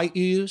only light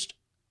you used?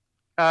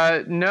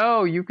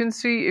 No, you can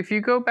see if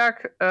you go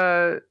back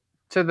to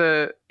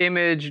the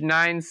image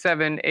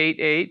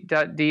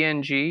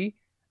 9788.dng,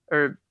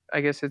 or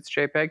I guess it's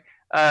JPEG.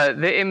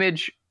 The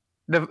image,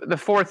 the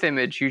fourth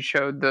image you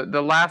showed,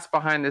 the last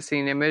behind the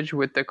scene image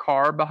with the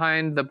car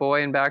behind the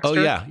boy and Baxter.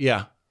 Oh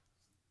yeah.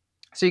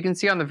 So you can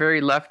see on the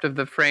very left of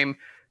the frame,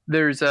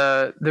 there's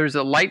a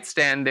light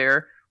stand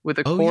there with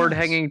a cord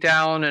hanging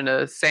down and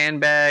a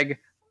sandbag,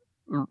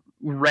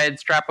 red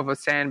strap of a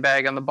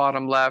sandbag on the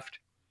bottom left.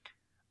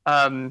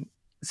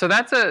 So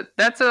that's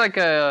like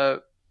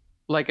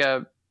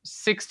a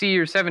 60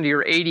 or 70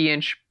 or 80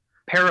 inch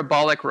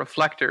parabolic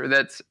reflector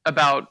that's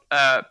about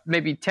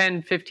maybe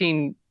 10,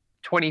 15,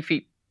 20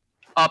 feet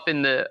up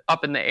in the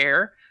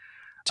air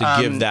to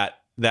give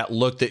that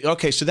look.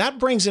 Okay, so that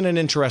brings in an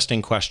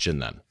interesting question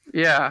then.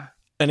 Yeah.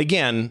 And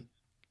again,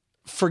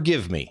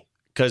 forgive me,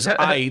 because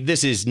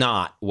this is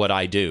not what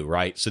I do,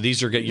 right? So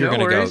these are you're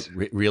going to go,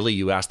 really?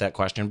 You asked that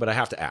question, but I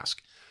have to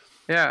ask.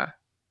 Yeah.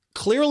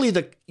 Clearly,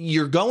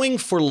 you're going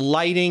for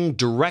lighting,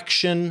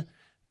 direction,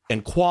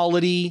 and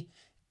quality,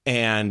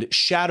 and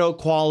shadow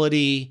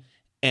quality,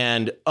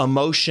 and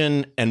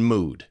emotion and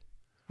mood.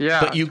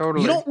 Yeah, but you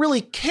don't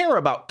really care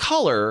about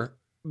color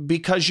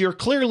because you're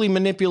clearly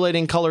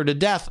manipulating color to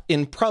death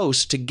in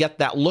post to get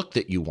that look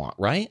that you want,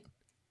 right?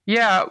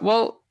 Yeah,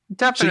 well,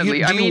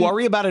 definitely. So do you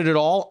worry about it at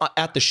all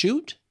at the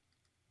shoot?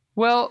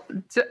 Well,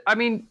 I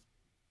mean,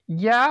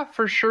 yeah,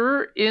 for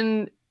sure.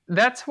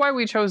 That's why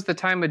we chose the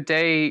time of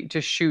day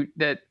to shoot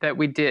that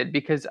we did,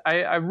 because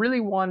I really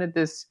wanted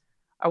this.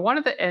 I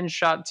wanted the end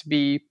shot to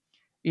be,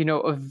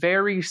 a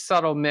very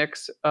subtle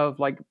mix of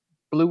like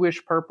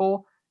bluish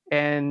purple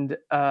and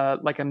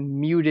like a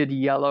muted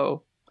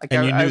yellow. Like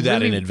and you knew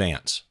that in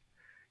advance.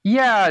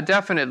 Yeah,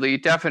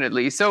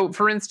 definitely. So,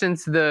 for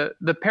instance,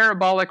 the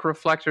parabolic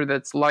reflector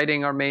that's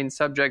lighting our main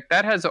subject,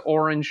 that has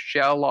orange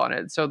gel on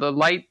it. So the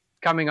light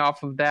coming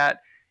off of that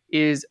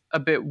is a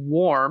bit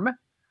warm,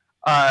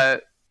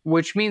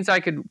 which means I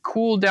could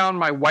cool down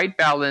my white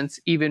balance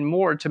even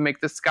more to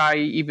make the sky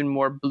even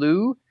more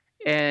blue,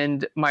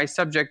 and my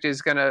subject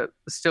is going to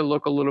still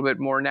look a little bit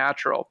more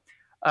natural.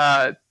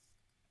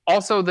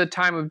 Also, the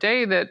time of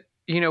day that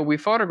we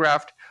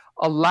photographed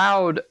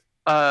allowed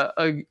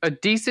a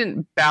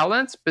decent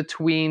balance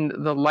between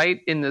the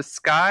light in the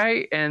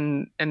sky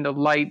and the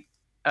light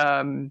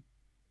in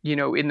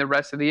the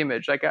rest of the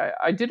image. Like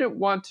I didn't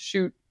want to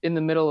shoot in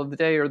the middle of the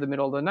day or the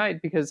middle of the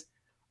night because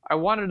I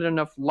wanted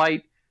enough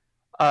light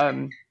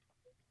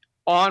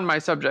on my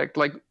subject,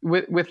 like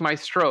with my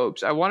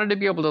strobes. I wanted to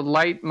be able to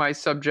light my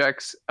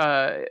subjects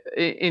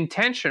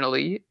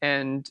intentionally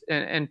and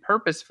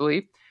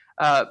purposefully,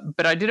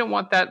 but I didn't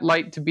want that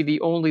light to be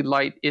the only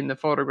light in the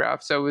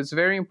photograph. So it was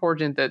very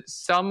important that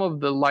some of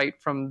the light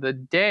from the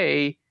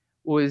day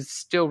was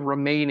still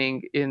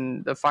remaining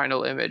in the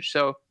final image.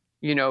 So,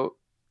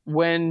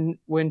 when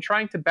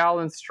trying to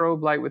balance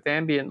strobe light with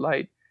ambient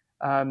light,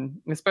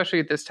 especially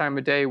at this time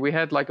of day, we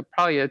had like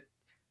probably a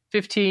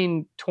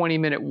 15,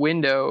 20-minute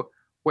window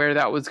where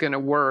that was going to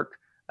work.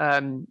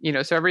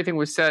 So everything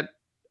was set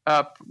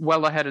up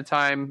well ahead of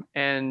time.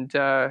 And,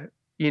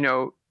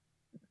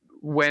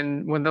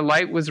 when the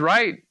light was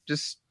right,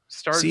 just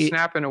start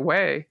snapping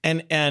away.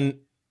 And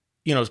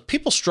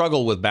people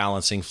struggle with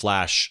balancing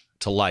flash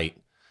to light.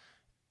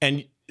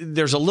 And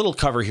there's a little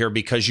cover here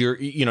because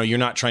you're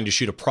not trying to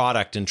shoot a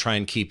product and try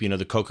and keep,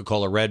 the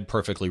Coca-Cola red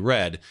perfectly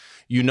red.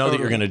 That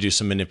you're going to do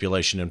some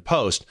manipulation in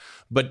post,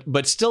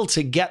 but still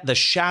to get the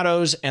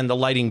shadows and the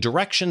lighting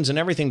directions and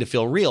everything to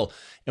feel real.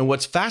 And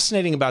what's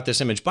fascinating about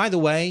this image, by the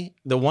way,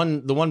 the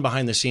one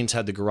behind the scenes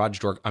had the garage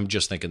door. I'm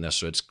just thinking this,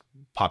 so it's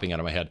popping out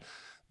of my head.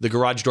 The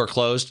garage door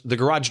closed. The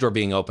garage door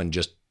being open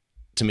just,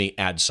 to me,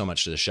 adds so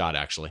much to the shot,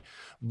 actually.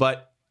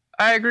 But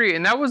I agree,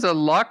 and that was a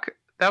luck.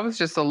 That was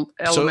just an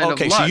element of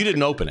luck. So you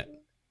didn't open it?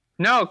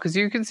 No, because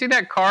you can see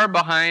that car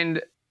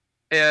behind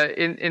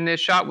in this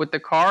shot with the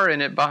car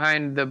in it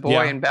behind the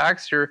boy and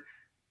Baxter.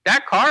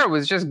 That car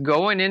was just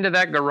going into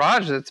that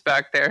garage that's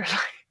back there.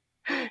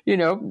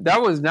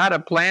 That was not a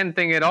planned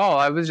thing at all.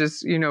 I was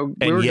just,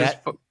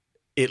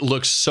 it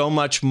looks so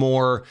much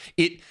more.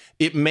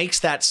 It makes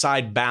that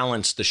side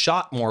balance the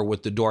shot more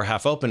with the door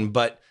half open.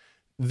 But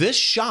this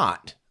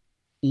shot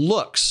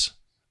looks,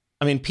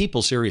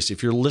 people, seriously,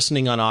 if you're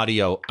listening on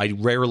audio, I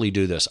rarely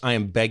do this. I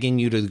am begging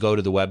you to go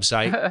to the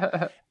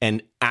website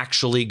and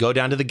actually go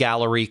down to the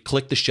gallery,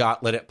 click the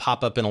shot, let it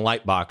pop up in a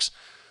light box,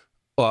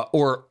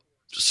 or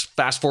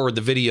fast forward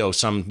the video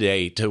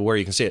someday to where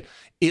you can see it.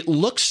 It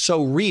looks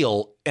so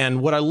real.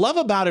 And what I love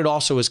about it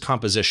also is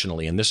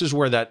compositionally, and this is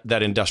where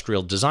that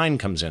industrial design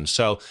comes in.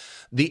 So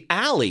the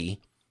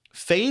alley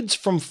fades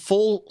from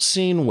full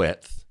scene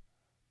width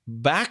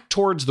back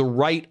towards the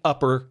right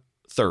upper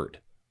third,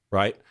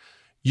 right?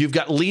 You've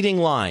got leading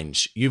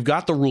lines. You've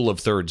got the rule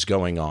of thirds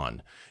going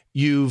on.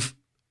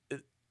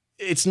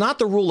 it's not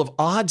the rule of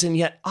odds, and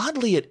yet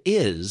oddly it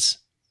is.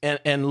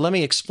 And let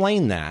me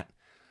explain that.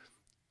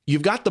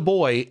 You've got the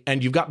boy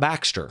and you've got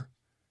Baxter.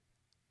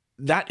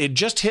 That it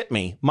just hit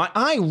me. My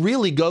eye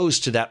really goes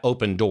to that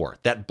open door,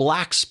 that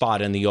black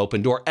spot in the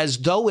open door, as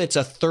though it's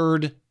a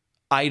third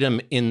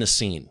item in the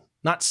scene.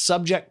 Not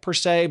subject per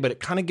se, but it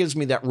kind of gives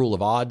me that rule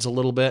of odds a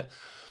little bit.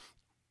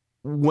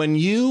 When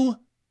you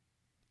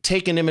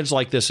take an image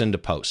like this into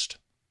post,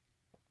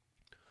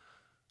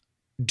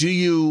 do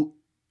you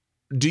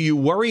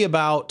worry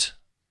about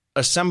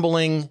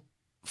assembling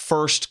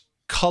first,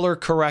 color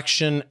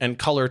correction and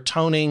color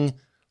toning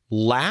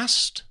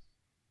last?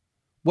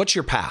 What's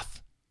your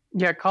path?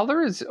 Yeah,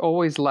 color is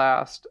always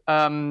last.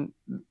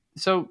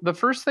 So the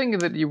first thing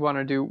that you want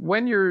to do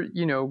when you're,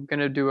 going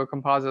to do a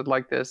composite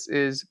like this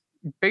is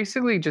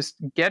basically just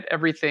get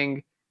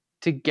everything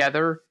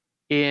together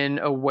in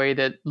a way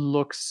that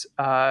looks,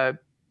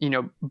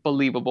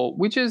 believable,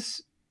 which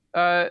is,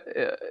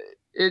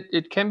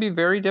 it can be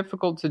very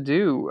difficult to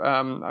do.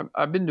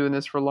 I've been doing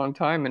this for a long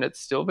time and it's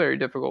still very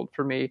difficult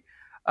for me.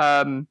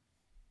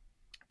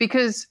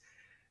 Because,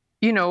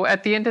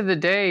 at the end of the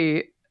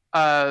day,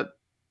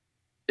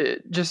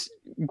 just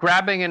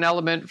grabbing an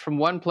element from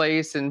one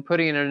place and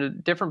putting it in a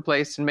different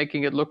place and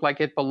making it look like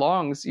it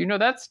belongs,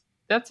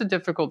 that's a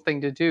difficult thing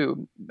to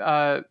do.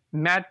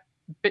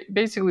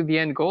 Basically, the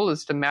end goal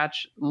is to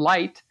match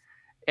light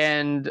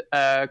and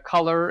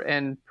color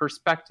and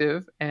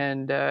perspective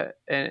and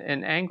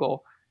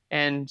angle.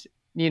 And,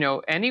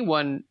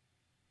 anyone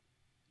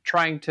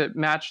trying to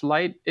match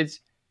light,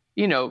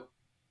 the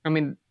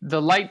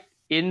light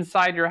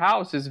inside your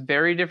house is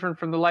very different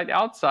from the light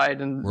outside,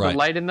 and right. The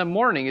light in the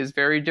morning is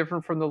very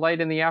different from the light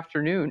in the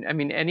afternoon.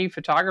 Any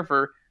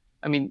photographer,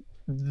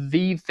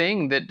 the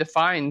thing that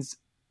defines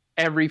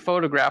every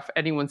photograph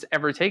anyone's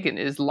ever taken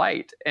is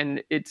light,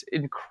 and it's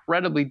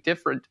incredibly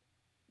different,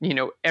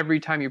 every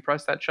time you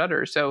press that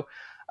shutter. So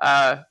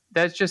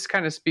that just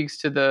kind of speaks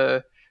to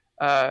the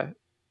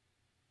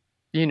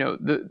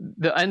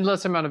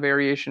endless amount of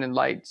variation in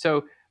light.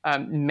 So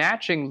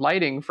matching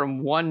lighting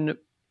from one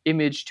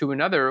image to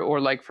another, or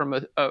like from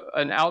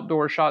an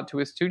outdoor shot to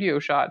a studio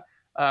shot,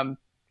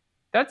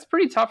 that's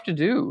pretty tough to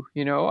do.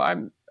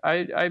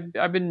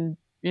 I've been,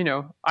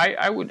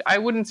 I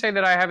wouldn't say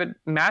that I have it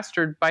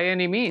mastered by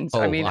any means.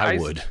 Oh, I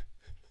would.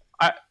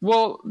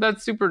 Well,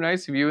 that's super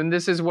nice of you. And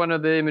this is one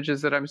of the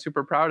images that I'm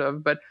super proud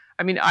of. But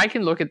I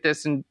can look at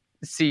this and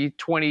see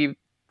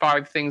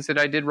 25 things that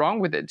I did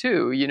wrong with it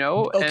too,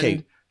 Okay.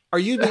 And, are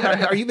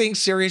you being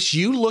serious?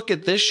 You look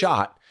at this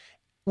shot.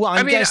 Well,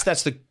 I guess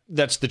that's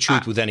the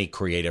truth with any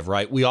creative,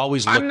 right? We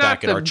always look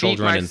back at our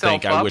children and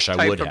think, I wish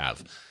I would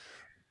have.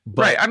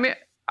 But, right.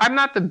 I'm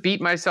not the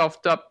beat myself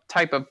up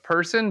type of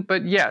person,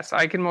 but yes,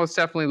 I can most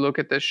definitely look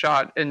at this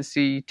shot and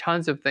see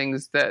tons of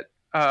things that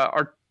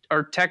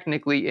are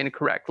technically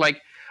incorrect.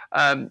 Like,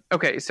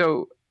 okay,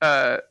 so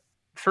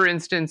for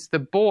instance, the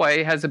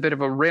boy has a bit of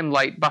a rim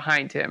light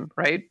behind him,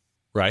 right?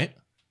 Right.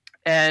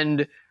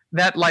 And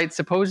that light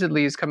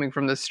supposedly is coming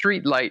from the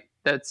street light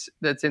that's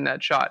in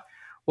that shot.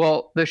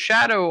 Well, the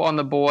shadow on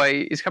the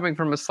boy is coming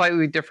from a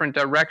slightly different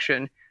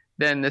direction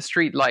than the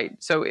street light.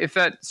 So if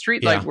that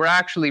street light were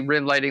actually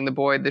rim lighting the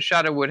boy, the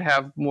shadow would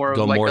have more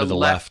go like more a to the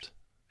left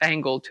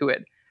angle to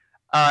it.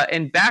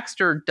 And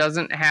Baxter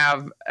doesn't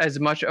have as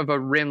much of a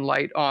rim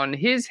light on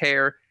his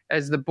hair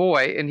as the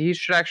boy, and he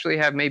should actually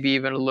have maybe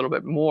even a little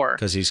bit more.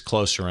 Because he's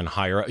closer and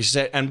higher.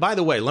 And by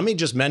the way, let me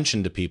just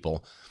mention to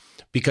people,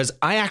 because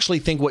I actually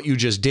think what you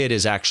just did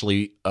is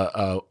actually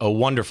a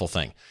wonderful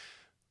thing.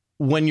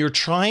 When you're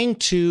trying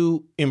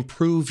to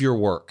improve your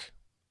work,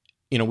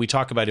 we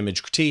talk about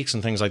image critiques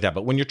and things like that,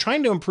 but when you're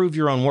trying to improve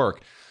your own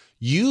work,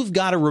 you've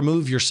got to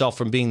remove yourself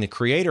from being the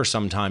creator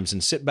sometimes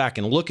and sit back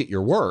and look at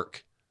your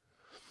work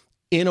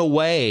in a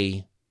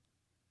way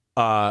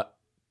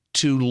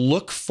to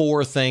look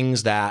for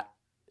things that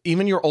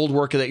even your old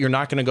work that you're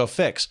not going to go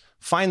fix.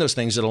 Find those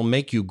things that'll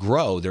make you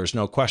grow. There's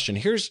no question.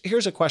 Here's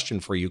a question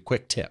for you.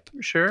 Quick tip.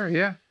 Sure.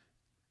 Yeah.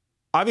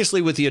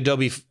 Obviously, with the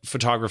Adobe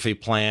photography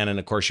plan, and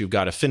of course, you've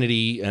got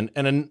Affinity, and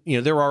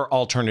there are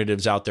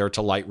alternatives out there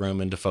to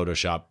Lightroom and to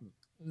Photoshop.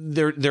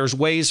 There's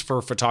ways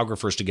for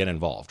photographers to get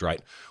involved,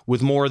 right,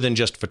 with more than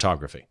just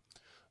photography.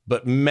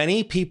 But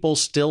many people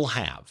still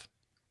have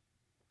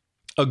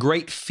a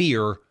great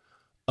fear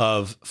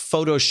of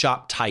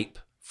Photoshop type,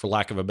 for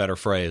lack of a better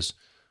phrase,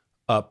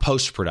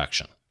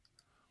 post-production.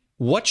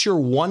 What's your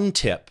one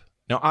tip?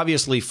 Now,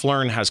 obviously,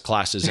 Flern has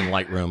classes in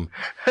Lightroom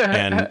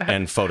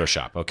and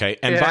Photoshop, okay?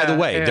 And by the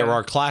way, there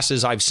are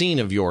classes I've seen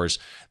of yours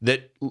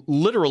that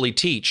literally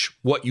teach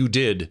what you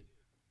did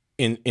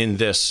in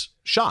this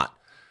shot.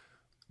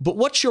 But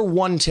what's your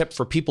one tip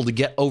for people to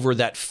get over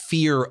that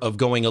fear of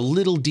going a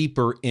little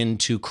deeper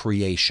into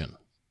creation?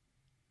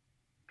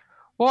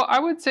 Well, I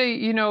would say,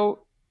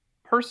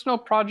 personal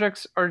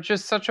projects are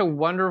just such a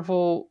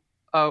wonderful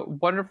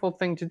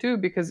thing to do,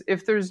 because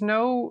if there's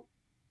no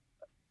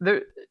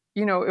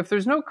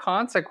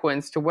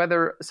consequence to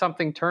whether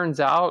something turns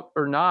out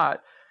or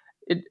not,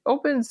 it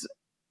opens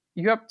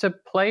you have to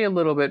play a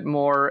little bit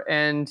more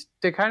and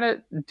to kind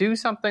of do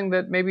something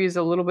that maybe is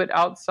a little bit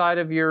outside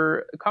of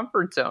your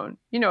comfort zone.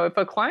 If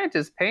a client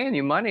is paying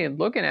you money and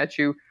looking at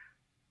you,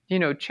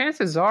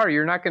 chances are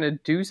you're not going to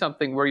do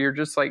something where you're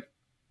just like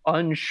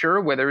unsure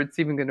whether it's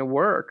even going to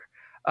work.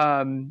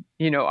 I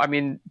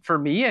mean, for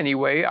me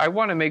anyway, I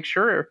want to make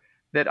sure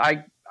that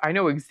I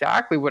know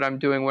exactly what I'm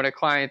doing when a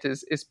client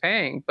is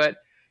paying. But,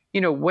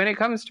 when it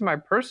comes to my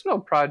personal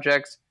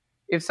projects,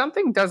 if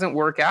something doesn't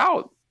work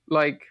out,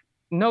 like,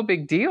 no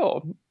big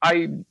deal.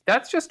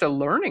 That's just a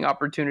learning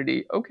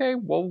opportunity. Okay,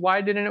 well,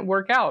 why didn't it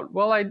work out?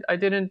 Well, I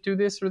didn't do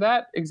this or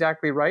that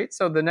exactly right.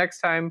 So the next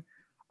time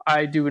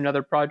I do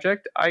another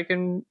project, I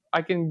can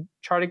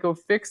try to go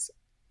fix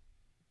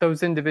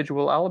those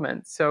individual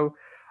elements. So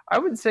I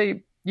would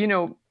say,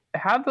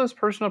 have those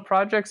personal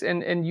projects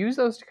and use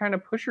those to kind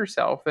of push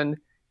yourself. And,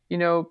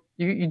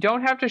 you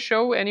don't have to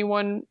show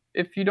anyone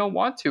if you don't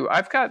want to.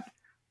 I've got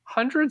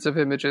hundreds of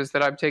images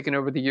that I've taken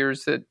over the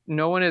years that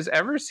no one has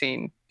ever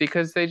seen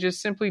because they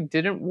just simply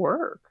didn't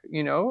work.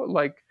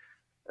 Like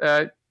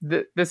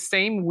the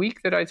same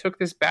week that I took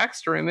this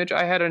Baxter image,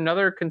 I had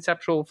another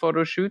conceptual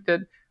photo shoot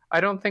that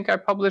I don't think I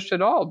published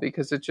at all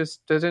because it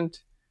just didn't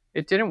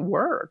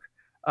work.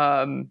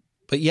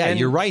 But yeah,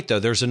 you're right though.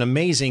 There's an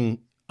amazing,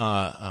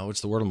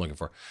 what's the word I'm looking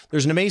for?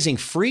 There's an amazing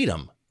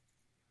freedom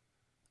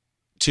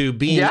to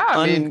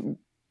being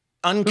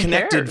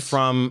unconnected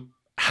from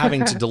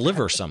having to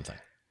deliver something.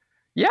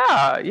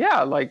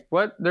 Yeah. Like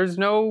what? There's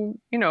no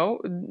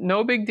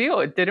big deal.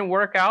 It didn't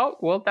work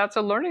out. Well, that's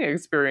a learning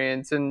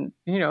experience. And,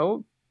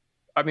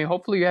 I mean,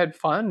 hopefully you had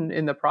fun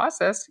in the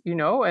process,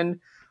 and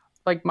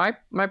like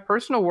my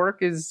personal work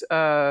is,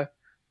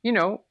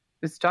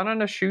 it's done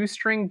on a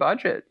shoestring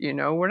budget.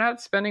 We're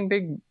not spending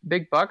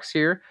big bucks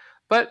here.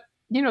 But,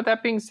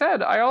 that being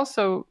said, I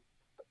also,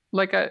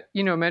 like I,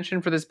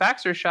 mentioned for this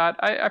Baxter shot,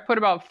 I put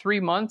about 3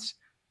 months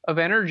of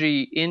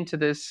energy into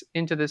this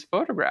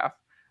photograph.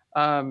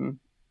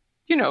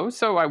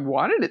 So I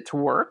wanted it to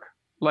work.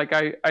 Like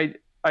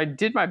I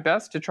did my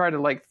best to try to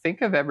like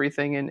think of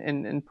everything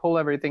and pull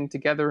everything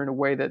together in a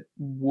way that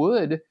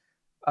would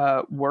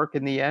work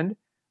in the end.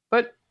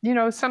 But,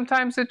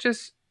 sometimes it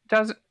just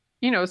doesn't,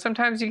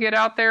 sometimes you get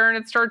out there and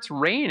it starts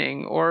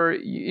raining or,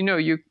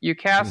 you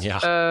cast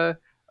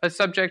a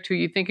subject who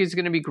you think is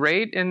going to be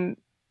great. And,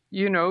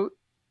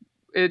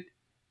 it,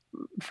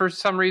 for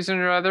some reason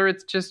or other,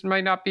 it just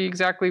might not be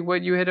exactly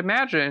what you had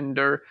imagined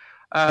or,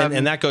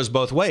 and that goes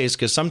both ways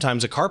because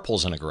sometimes a car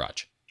pulls in a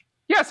garage.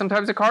 Yeah,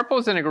 sometimes a car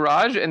pulls in a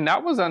garage, and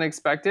that was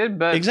unexpected.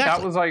 But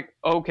exactly. That was like,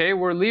 okay,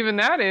 we're leaving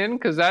that in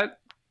because that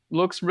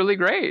looks really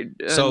great.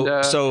 And,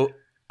 so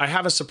I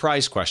have a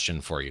surprise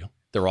question for you.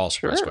 They're all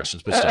surprise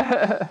questions, but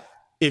still,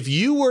 if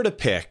you were to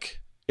pick,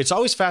 it's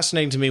always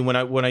fascinating to me when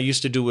I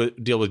used to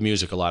deal with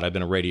music a lot. I've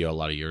been a radio a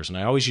lot of years, and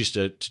I always used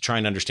to try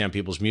and understand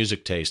people's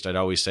music taste. I'd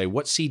always say,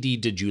 what CD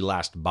did you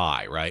last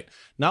buy, right?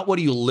 Not what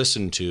do you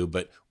listen to,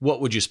 but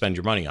what would you spend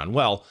your money on?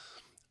 Well,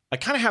 I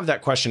kind of have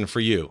that question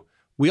for you.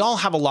 We all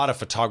have a lot of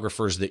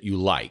photographers that you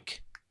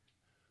like.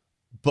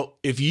 But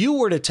if you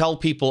were to tell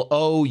people,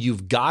 oh,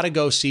 you've got to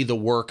go see the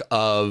work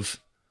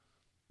of,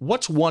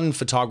 what's one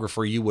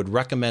photographer you would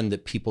recommend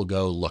that people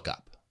go look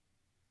up?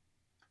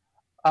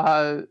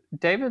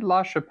 David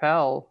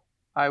LaChapelle,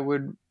 I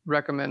would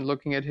recommend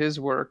looking at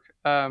his work.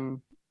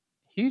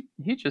 He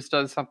just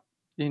does some,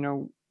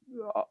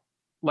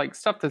 like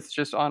stuff that's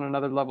just on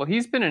another level.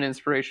 He's been an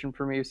inspiration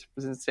for me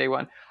since day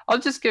one. I'll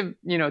just give,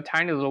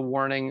 tiny little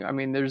warning. I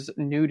mean, there's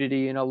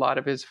nudity in a lot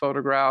of his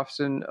photographs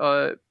and,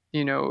 so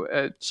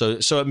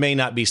it may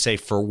not be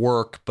safe for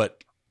work,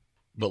 but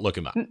look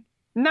him up.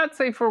 Not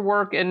safe for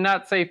work and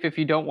not safe if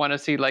you don't want to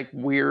see like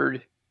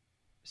weird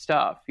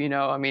stuff.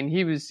 I mean,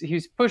 he was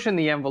pushing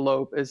the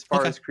envelope as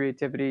far as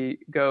creativity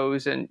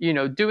goes and,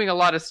 doing a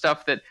lot of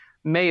stuff that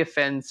may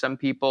offend some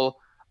people.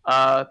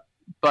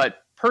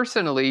 But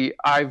personally,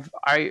 I've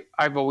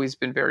always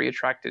been very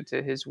attracted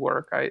to his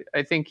work.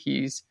 I think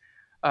he's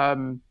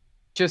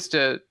just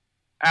a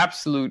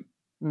absolute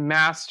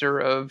master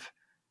of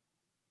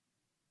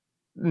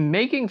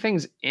making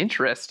things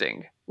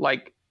interesting.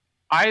 Like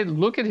I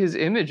look at his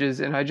images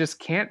and I just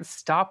can't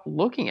stop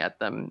looking at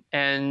them.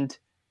 And,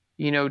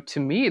 to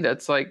me,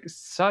 that's like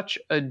such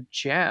a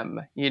gem,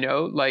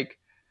 like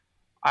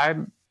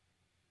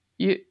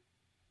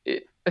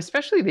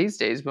especially these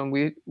days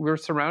when we're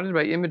surrounded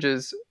by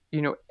images,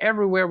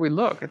 everywhere we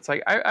look. It's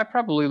like, I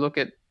probably look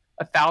at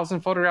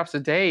 1,000 photographs a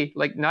day,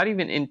 like not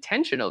even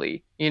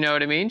intentionally, you know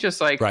what I mean?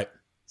 Just like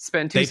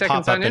spend 2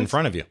 seconds pop on up in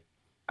front of you.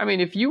 I mean,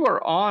 if you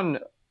are on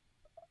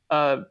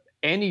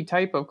any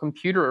type of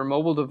computer or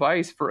mobile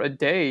device for a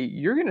day,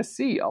 you're going to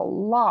see a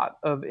lot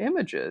of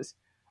images.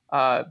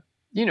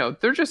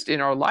 They're just in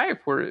our life.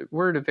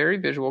 We're in a very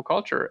visual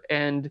culture.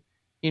 And,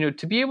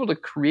 to be able to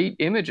create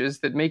images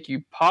that make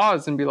you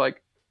pause and be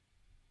like,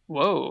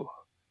 whoa,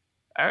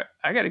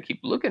 I got to keep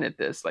looking at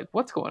this. Like,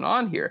 what's going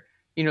on here?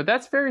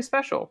 That's very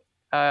special.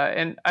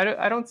 And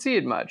I don't see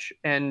it much.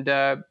 And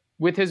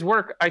with his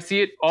work, I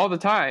see it all the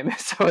time.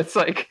 So it's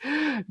like,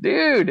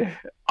 dude,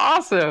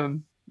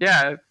 awesome.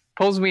 Yeah.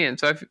 pulls me in.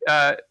 So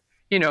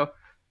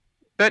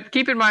but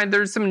keep in mind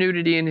there's some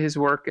nudity in his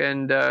work,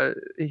 and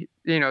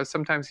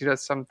sometimes he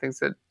does some things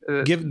that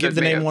give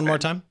the name one more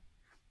time.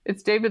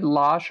 It's David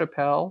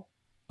LaChapelle.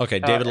 Okay,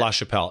 David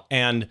LaChapelle.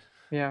 And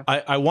yeah,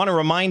 I want to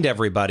remind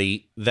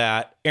everybody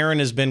that Aaron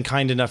has been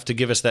kind enough to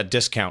give us that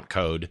discount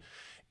code.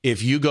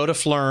 If you go to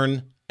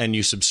Phlearn and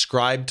you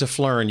subscribe to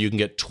Phlearn, you can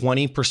get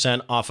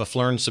 20% off a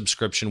Phlearn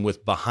subscription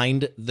with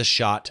Behind the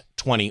Shot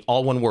 20,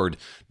 all one word.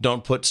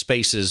 Don't put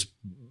spaces,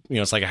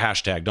 it's like a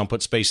hashtag. Don't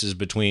put spaces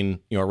between,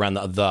 around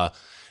the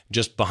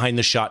just Behind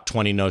the Shot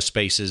 20, no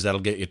spaces. That'll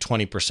get you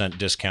 20%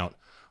 discount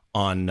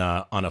on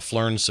a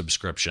Phlearn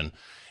subscription.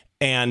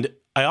 And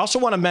I also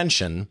want to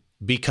mention,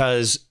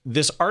 because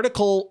this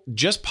article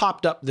just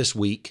popped up this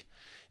week,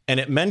 and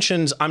it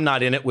mentions, I'm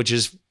not in it, which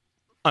is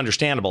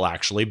understandable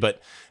actually,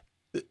 but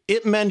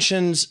it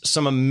mentions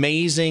some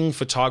amazing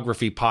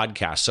photography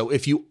podcasts. So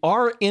if you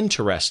are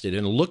interested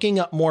in looking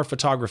up more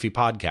photography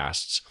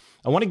podcasts,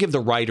 I want to give the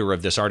writer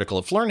of this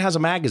article. Phlearn has a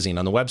magazine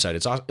on the website.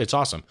 It's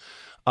awesome.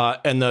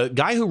 And the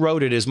guy who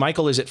wrote it is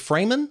Michael, is it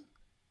Freeman?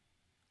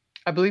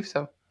 I believe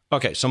so.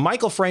 Okay, so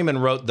Michael Freeman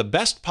wrote The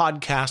Best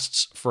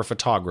Podcasts for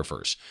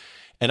Photographers.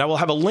 And I will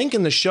have a link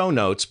in the show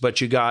notes, but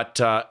you got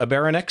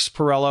Aberonix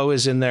Perello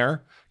is in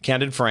there,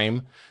 Candid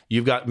Frame.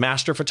 You've got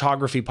Master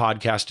Photography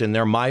Podcast in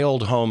there. My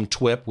Old Home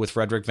TWIP with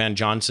Frederick Van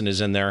Johnson is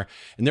in there.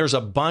 And there's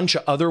a bunch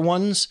of other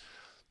ones.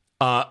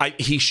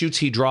 He Shoots,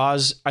 He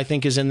Draws, I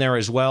think, is in there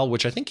as well,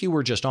 which I think you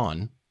were just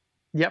on.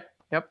 Yep.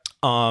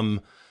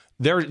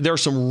 There are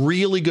some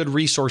really good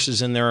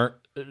resources in there.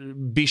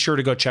 Be sure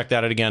to go check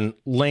that out again.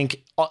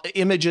 Link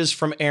images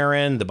from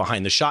Aaron, the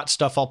behind the shot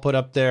stuff I'll put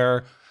up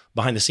there,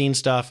 behind the scenes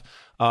stuff,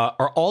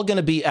 are all going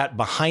to be at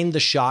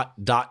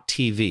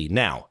behindtheshot.tv.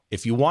 Now,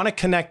 if you want to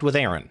connect with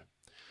Aaron,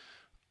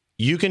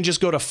 you can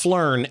just go to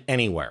Phlearn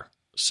anywhere.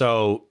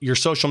 So your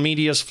social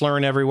media is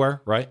Phlearn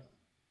everywhere, right?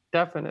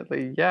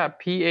 Definitely. Yeah.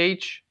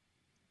 PH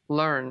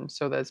Learn.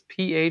 So that's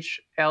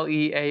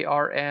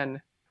PHLEARN.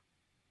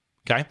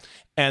 Okay.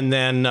 And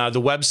then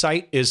the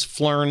website is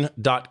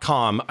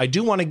phlearn.com. I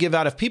do want to give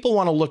out, if people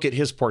want to look at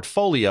his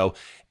portfolio,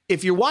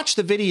 if you watch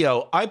the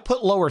video, I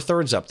put lower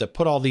thirds up that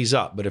put all these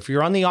up. But if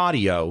you're on the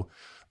audio,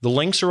 the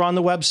links are on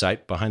the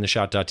website,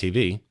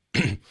 behindtheshot.tv.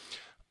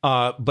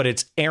 But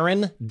it's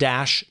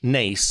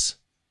Aaron-Nace,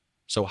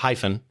 so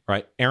hyphen,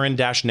 right?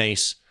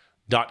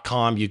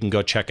 Aaron-Nace.com. You can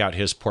go check out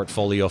his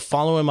portfolio.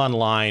 Follow him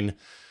online.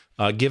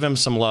 Give him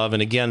some love.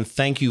 And again,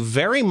 thank you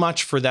very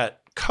much for that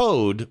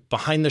code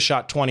Behind the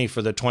Shot 20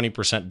 for the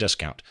 20%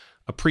 discount.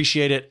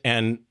 Appreciate it.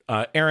 And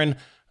Aaron,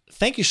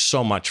 thank you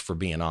so much for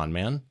being on,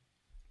 man.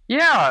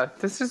 Yeah,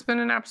 this has been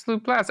an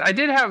absolute blast. I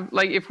did have,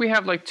 if we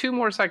have 2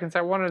 more seconds,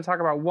 I wanted to talk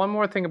about one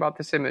more thing about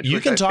this image. You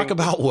can talk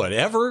about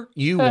whatever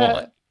you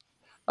want.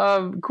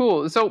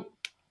 Cool. So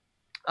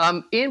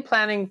in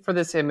planning for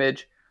this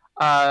image,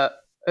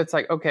 it's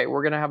okay,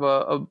 we're going to have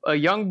a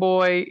young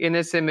boy in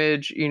this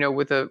image,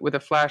 with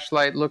a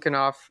flashlight looking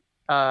off.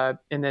 And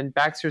then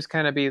Baxter's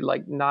kind of be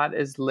not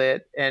as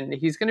lit, and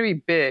he's going to be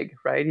big,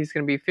 right? He's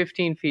going to be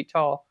 15 feet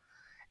tall.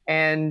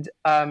 And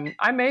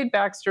I made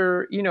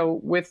Baxter,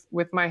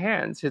 with my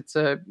hands. It's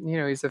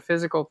he's a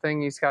physical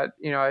thing. He's got,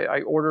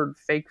 I ordered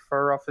fake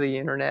fur off of the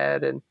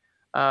internet, and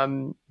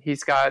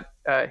he's got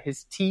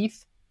his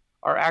teeth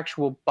are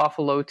actual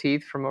buffalo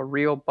teeth from a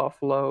real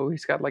buffalo.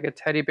 He's got a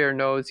teddy bear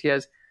nose. He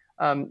has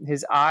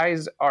his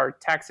eyes are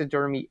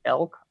taxidermy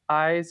elk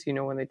eyes,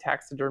 when they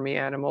taxidermy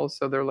animals.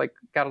 So they're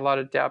got a lot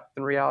of depth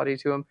and reality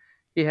to them.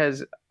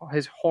 His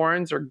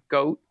horns are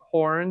goat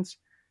horns.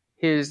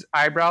 His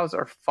eyebrows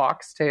are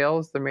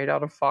foxtails. They're made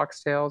out of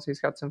foxtails.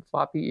 He's got some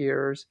floppy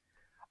ears.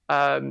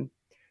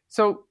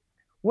 So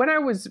when I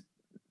was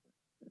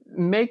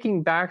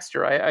making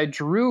Baxter, I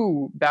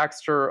drew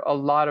Baxter a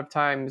lot of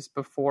times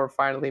before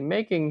finally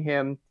making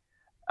him,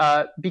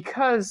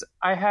 because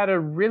I had a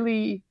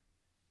really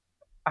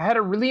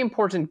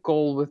important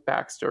goal with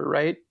Baxter,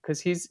 right?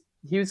 Because he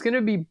was going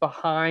to be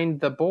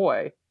behind the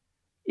boy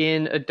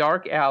in a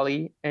dark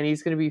alley, and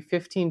he's going to be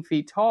 15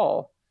 feet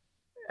tall.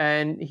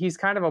 And he's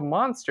kind of a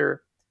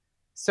monster.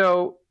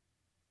 So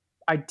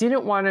I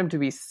didn't want him to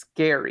be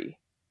scary.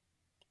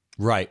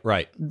 Right.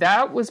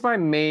 That was my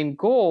main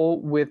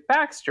goal with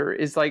Baxter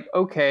is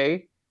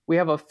okay, we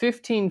have a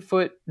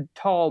 15-foot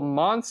tall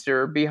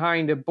monster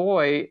behind a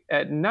boy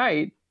at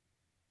night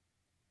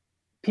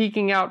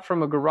peeking out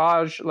from a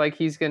garage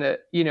he's going to,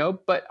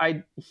 but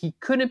he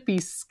couldn't be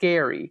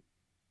scary.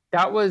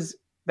 That was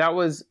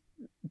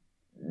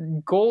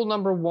goal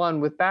number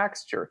 1 with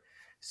Baxter.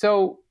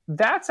 So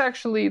that's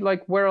actually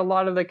where a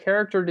lot of the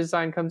character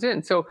design comes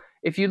in. So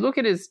if you look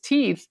at his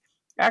teeth,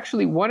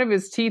 actually one of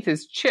his teeth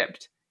is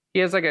chipped. He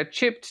has a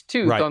chipped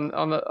tooth right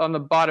on the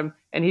bottom,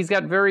 and he's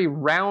got very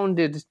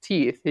rounded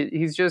teeth.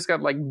 He's just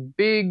got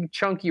big,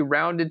 chunky,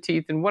 rounded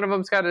teeth, and one of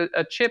them's got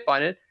a chip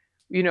on it,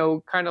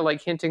 kind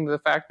of hinting to the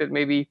fact that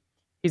maybe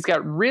he's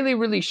got really,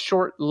 really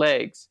short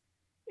legs,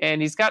 and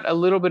he's got a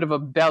little bit of a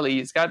belly.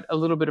 He's got a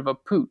little bit of a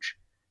pooch.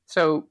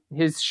 So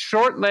his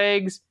short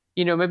legs,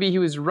 maybe he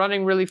was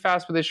running really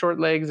fast with his short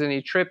legs and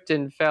he tripped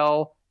and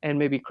fell and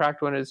maybe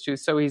cracked one of his tooth.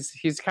 So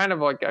he's kind of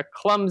like a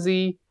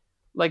clumsy,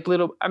 like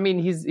little. I mean,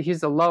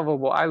 he's a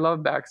lovable. I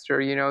love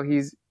Baxter. You know,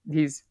 he's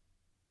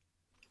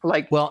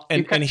like, well,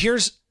 and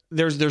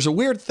there's a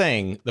weird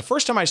thing. The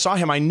first time I saw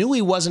him, I knew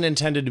he wasn't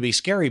intended to be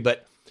scary,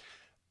 but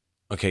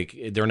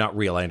okay, they're not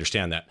real. I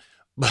understand that,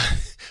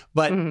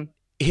 but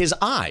his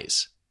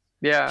eyes.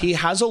 Yeah, he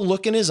has a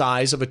look in his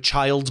eyes of a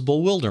child's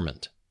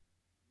bewilderment.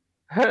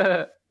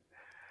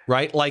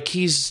 Right? Like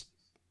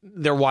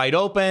they're wide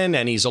open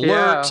and he's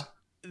alert. Yeah.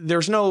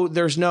 There's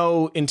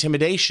no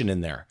intimidation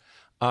in there.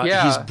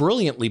 He's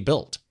brilliantly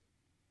built.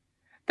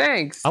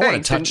 Thanks. I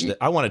want to touch that.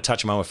 I want to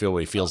touch him. I want to feel what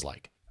he feels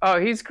like. Oh,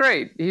 he's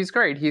great. He's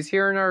great. He's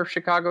here in our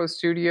Chicago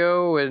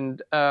studio,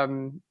 and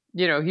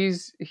you know,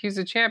 he's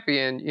a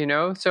champion. You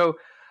know, so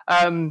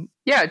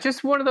yeah,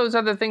 just one of those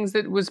other things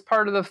that was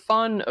part of the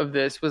fun of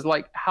this was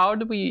like, how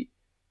do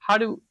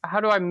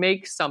I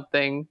make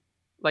something?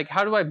 Like,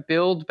 how do I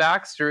build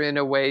Baxter in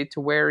a way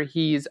to where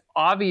he's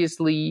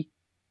obviously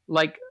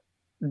like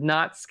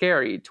not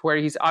scary, to where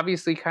he's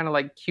obviously kind of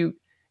like cute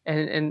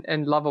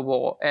and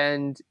lovable,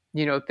 and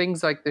you know,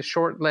 things like the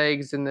short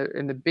legs and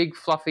the big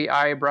fluffy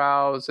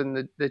eyebrows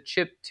and the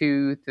chipped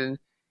tooth, and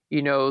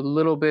you know,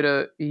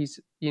 he's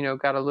you know,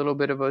 got a little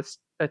bit of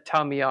a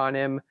tummy on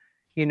him.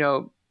 You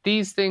know,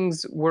 these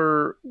things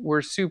were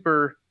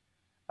super.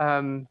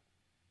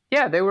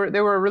 Yeah, they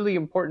were a really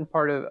important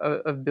part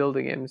of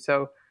building him.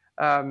 So.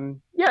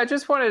 Yeah, I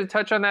just wanted to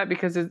touch on that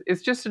because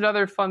it's just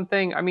another fun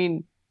thing. I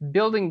mean,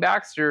 building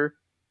Baxter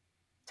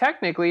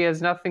technically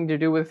has nothing to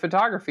do with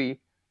photography,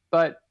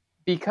 but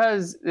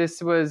because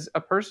this was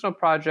a personal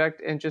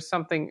project and just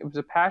something, it was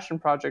a passion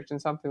project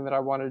and something that I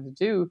wanted to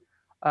do,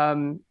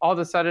 all of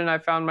a sudden I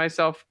found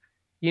myself,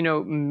 you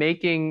know,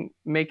 making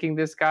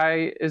this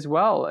guy as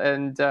well.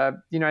 And,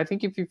 you know, I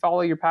think if you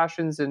follow your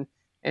passions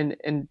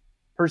and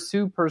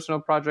pursue personal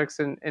projects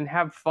and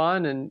have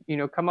fun and, you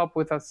know, come up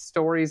with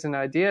stories and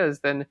ideas,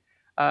 then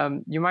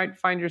you might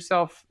find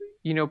yourself,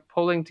 you know,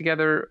 pulling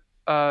together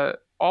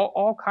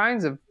all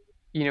kinds of,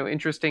 you know,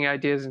 interesting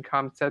ideas and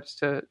concepts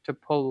to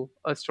pull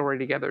a story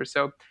together.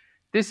 So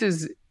this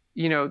is,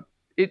 you know,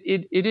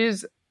 it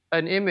is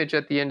an image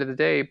at the end of the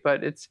day,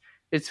 but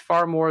it's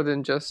far more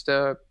than just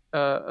a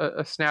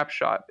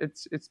snapshot.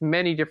 It's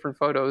many different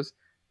photos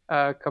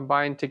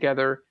combined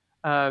together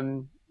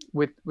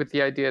with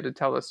the idea to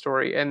tell a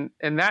story. And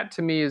that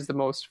to me is the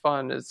most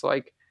fun. It's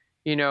like,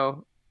 you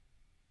know,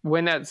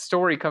 when that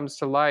story comes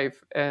to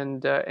life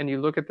and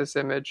you look at this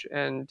image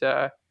and,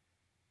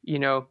 you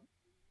know,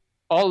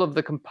 all of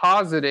the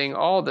compositing,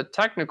 all the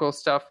technical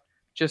stuff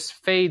just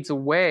fades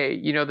away.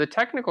 You know, the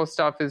technical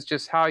stuff is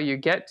just how you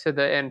get to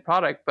the end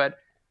product, but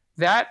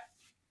that,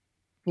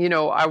 you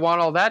know, I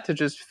want all that to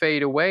just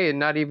fade away and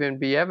not even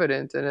be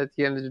evident. And at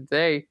the end of the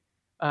day,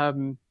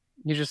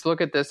 you just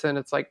look at this and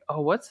it's like, oh,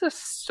 what's this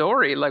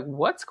story? Like,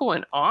 what's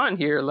going on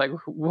here? Like,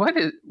 what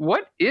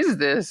is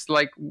this?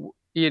 Like,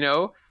 you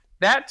know,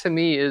 that to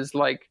me is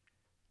like,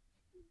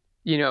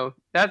 you know,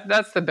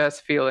 that's the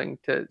best feeling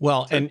to.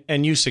 Well,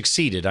 and you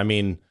succeeded. I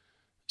mean,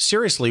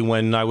 seriously,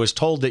 when I was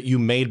told that you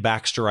made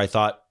Baxter, I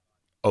thought,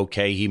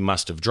 okay, he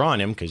must have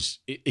drawn him because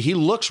he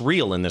looks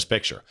real in this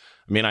picture.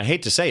 I mean, I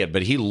hate to say it,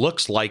 but he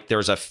looks like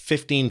there's a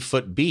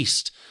 15-foot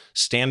beast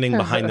standing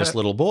behind this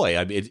little boy.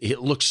 I mean,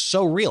 it looks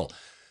so real.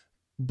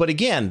 But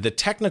again, the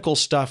technical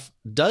stuff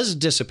does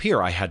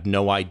disappear. I had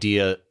no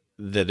idea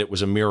that it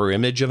was a mirror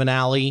image of an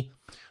alley,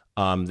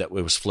 that it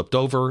was flipped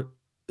over.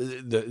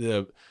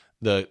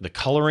 The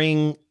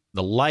coloring,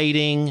 the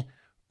lighting,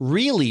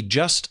 really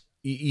just,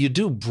 you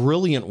do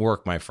brilliant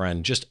work, my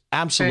friend. Just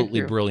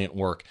absolutely brilliant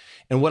work.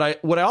 And what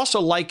I also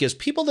like is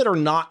people that are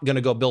not going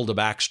to go build a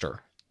Baxter.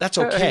 That's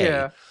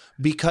okay,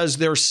 because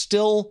there's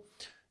still,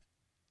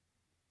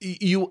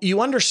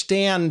 you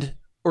understand,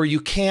 or you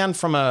can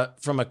from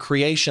a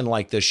creation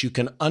like this, you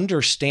can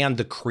understand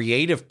the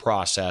creative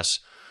process.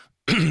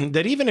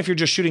 That even if you're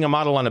just shooting a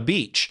model on a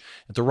beach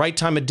at the right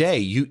time of day,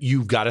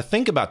 you've got to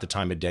think about the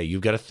time of day.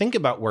 You've got to think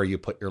about where you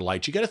put your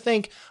lights. You got to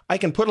think, I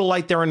can put a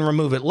light there and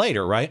remove it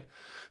later, right?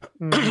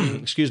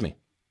 Excuse me.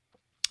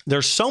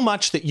 There's so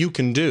much that you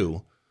can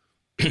do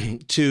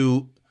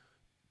to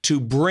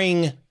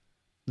bring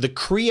the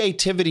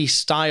creativity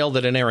style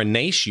that an Aaron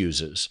Naish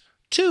uses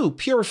to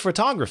pure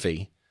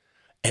photography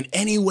and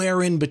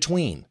anywhere in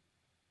between,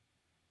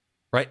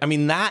 right? I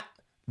mean, that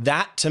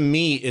to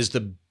me is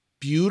the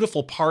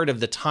beautiful part of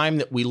the time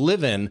that we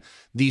live in.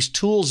 These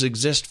tools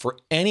exist for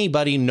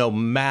anybody, no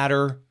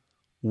matter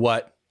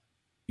what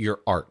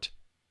your art.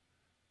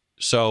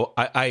 So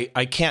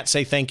I can't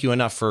say thank you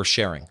enough for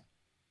sharing.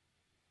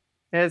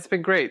 Yeah, it's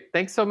been great.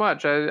 Thanks so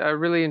much. I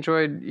really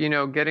enjoyed, you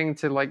know, getting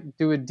to like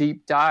do a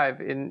deep dive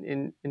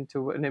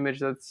into an image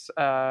that's,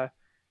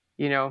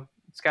 you know,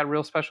 it's got a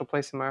real special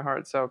place in my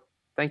heart. So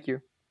thank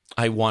you.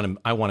 I want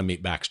to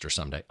meet Baxter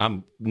someday.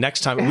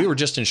 Next time, we were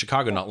just in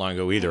Chicago not long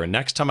ago either. And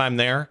next time I'm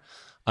there,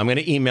 I'm going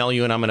to email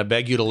you and I'm going to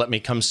beg you to let me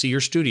come see your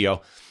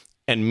studio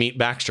and meet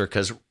Baxter.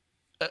 Because,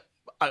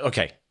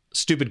 okay,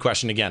 stupid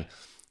question again.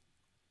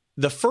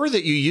 the fur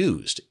that you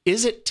used,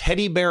 is it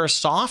teddy bear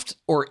soft,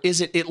 or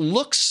it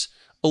looks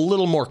a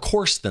little more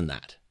coarse than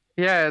that?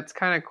 Yeah, it's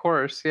kind of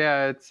coarse.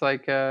 Yeah, it's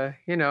like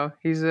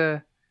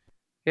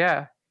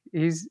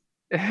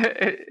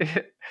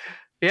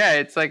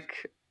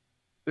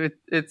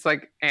it's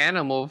like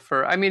animal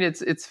fur. I mean,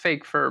 it's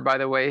fake fur, by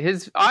the way.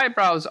 His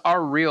eyebrows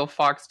are real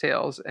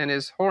foxtails, and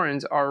his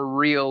horns are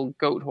real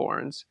goat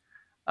horns.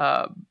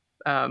 But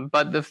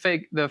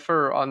the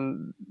fur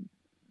on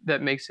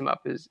that makes him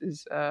up is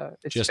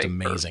just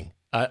amazing.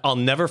 I'll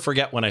never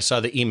forget when I saw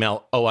the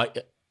email. Oh,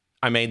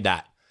 I made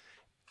that,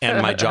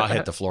 and my jaw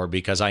hit the floor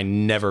because I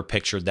never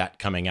pictured that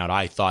coming out.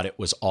 I thought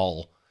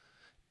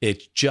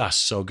it's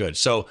just so good.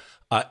 So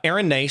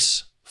Aaron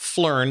Nace,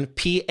 Phlearn,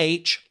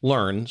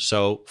 Phlearn,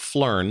 so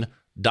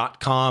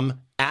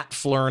Phlearn.com,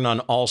 @Phlearn on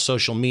all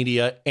social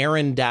media,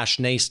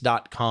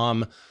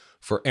 aaron-nace.com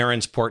for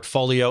Aaron's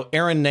portfolio.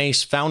 Aaron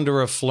Nace,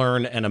 founder of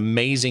Phlearn, an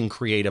amazing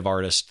creative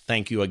artist.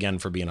 Thank you again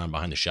for being on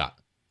Behind the Shot.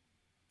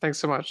 Thanks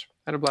so much.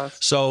 Had a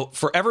blast. So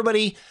for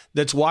everybody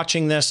that's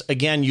watching this,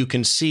 again, you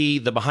can see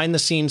the behind the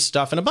scenes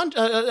stuff and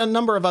a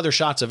number of other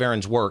shots of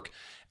Aaron's work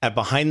at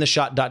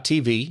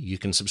behindtheshot.tv. You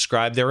can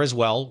subscribe there as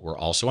well. We're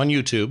also on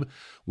YouTube.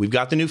 We've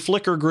got the new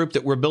Flickr group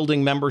that we're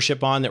building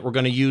membership on that we're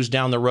going to use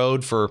down the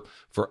road for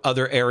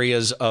other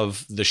areas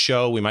of the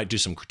show. We might do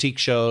some critique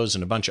shows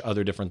and a bunch of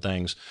other different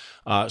things.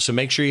 So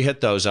make sure you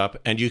hit those up,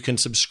 and you can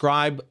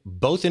subscribe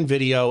both in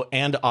video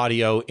and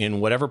audio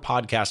in whatever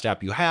podcast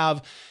app you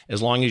have,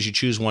 as long as you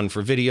choose one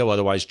for video.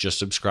 Otherwise, just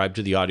subscribe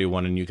to the audio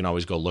one, and you can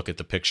always go look at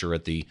the picture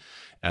at the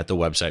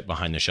website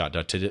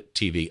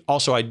behindtheshot.tv.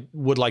 Also, I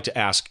would like to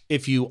ask,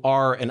 if you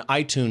are an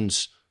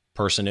iTunes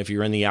person, if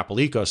you're in the Apple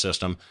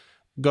ecosystem,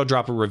 go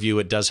drop a review.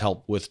 It does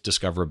help with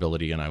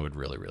discoverability, and I would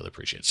really, really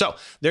appreciate it. So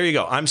there you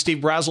go. I'm Steve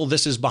Brazill.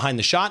 This is Behind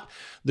the Shot,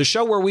 the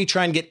show where we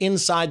try and get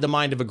inside the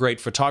mind of a great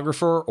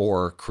photographer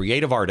or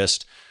creative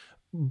artist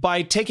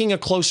by taking a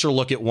closer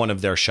look at one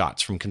of their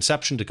shots from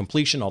conception to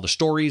completion, all the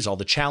stories, all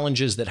the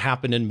challenges that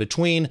happen in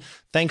between.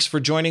 Thanks for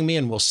joining me,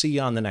 and we'll see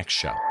you on the next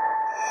show.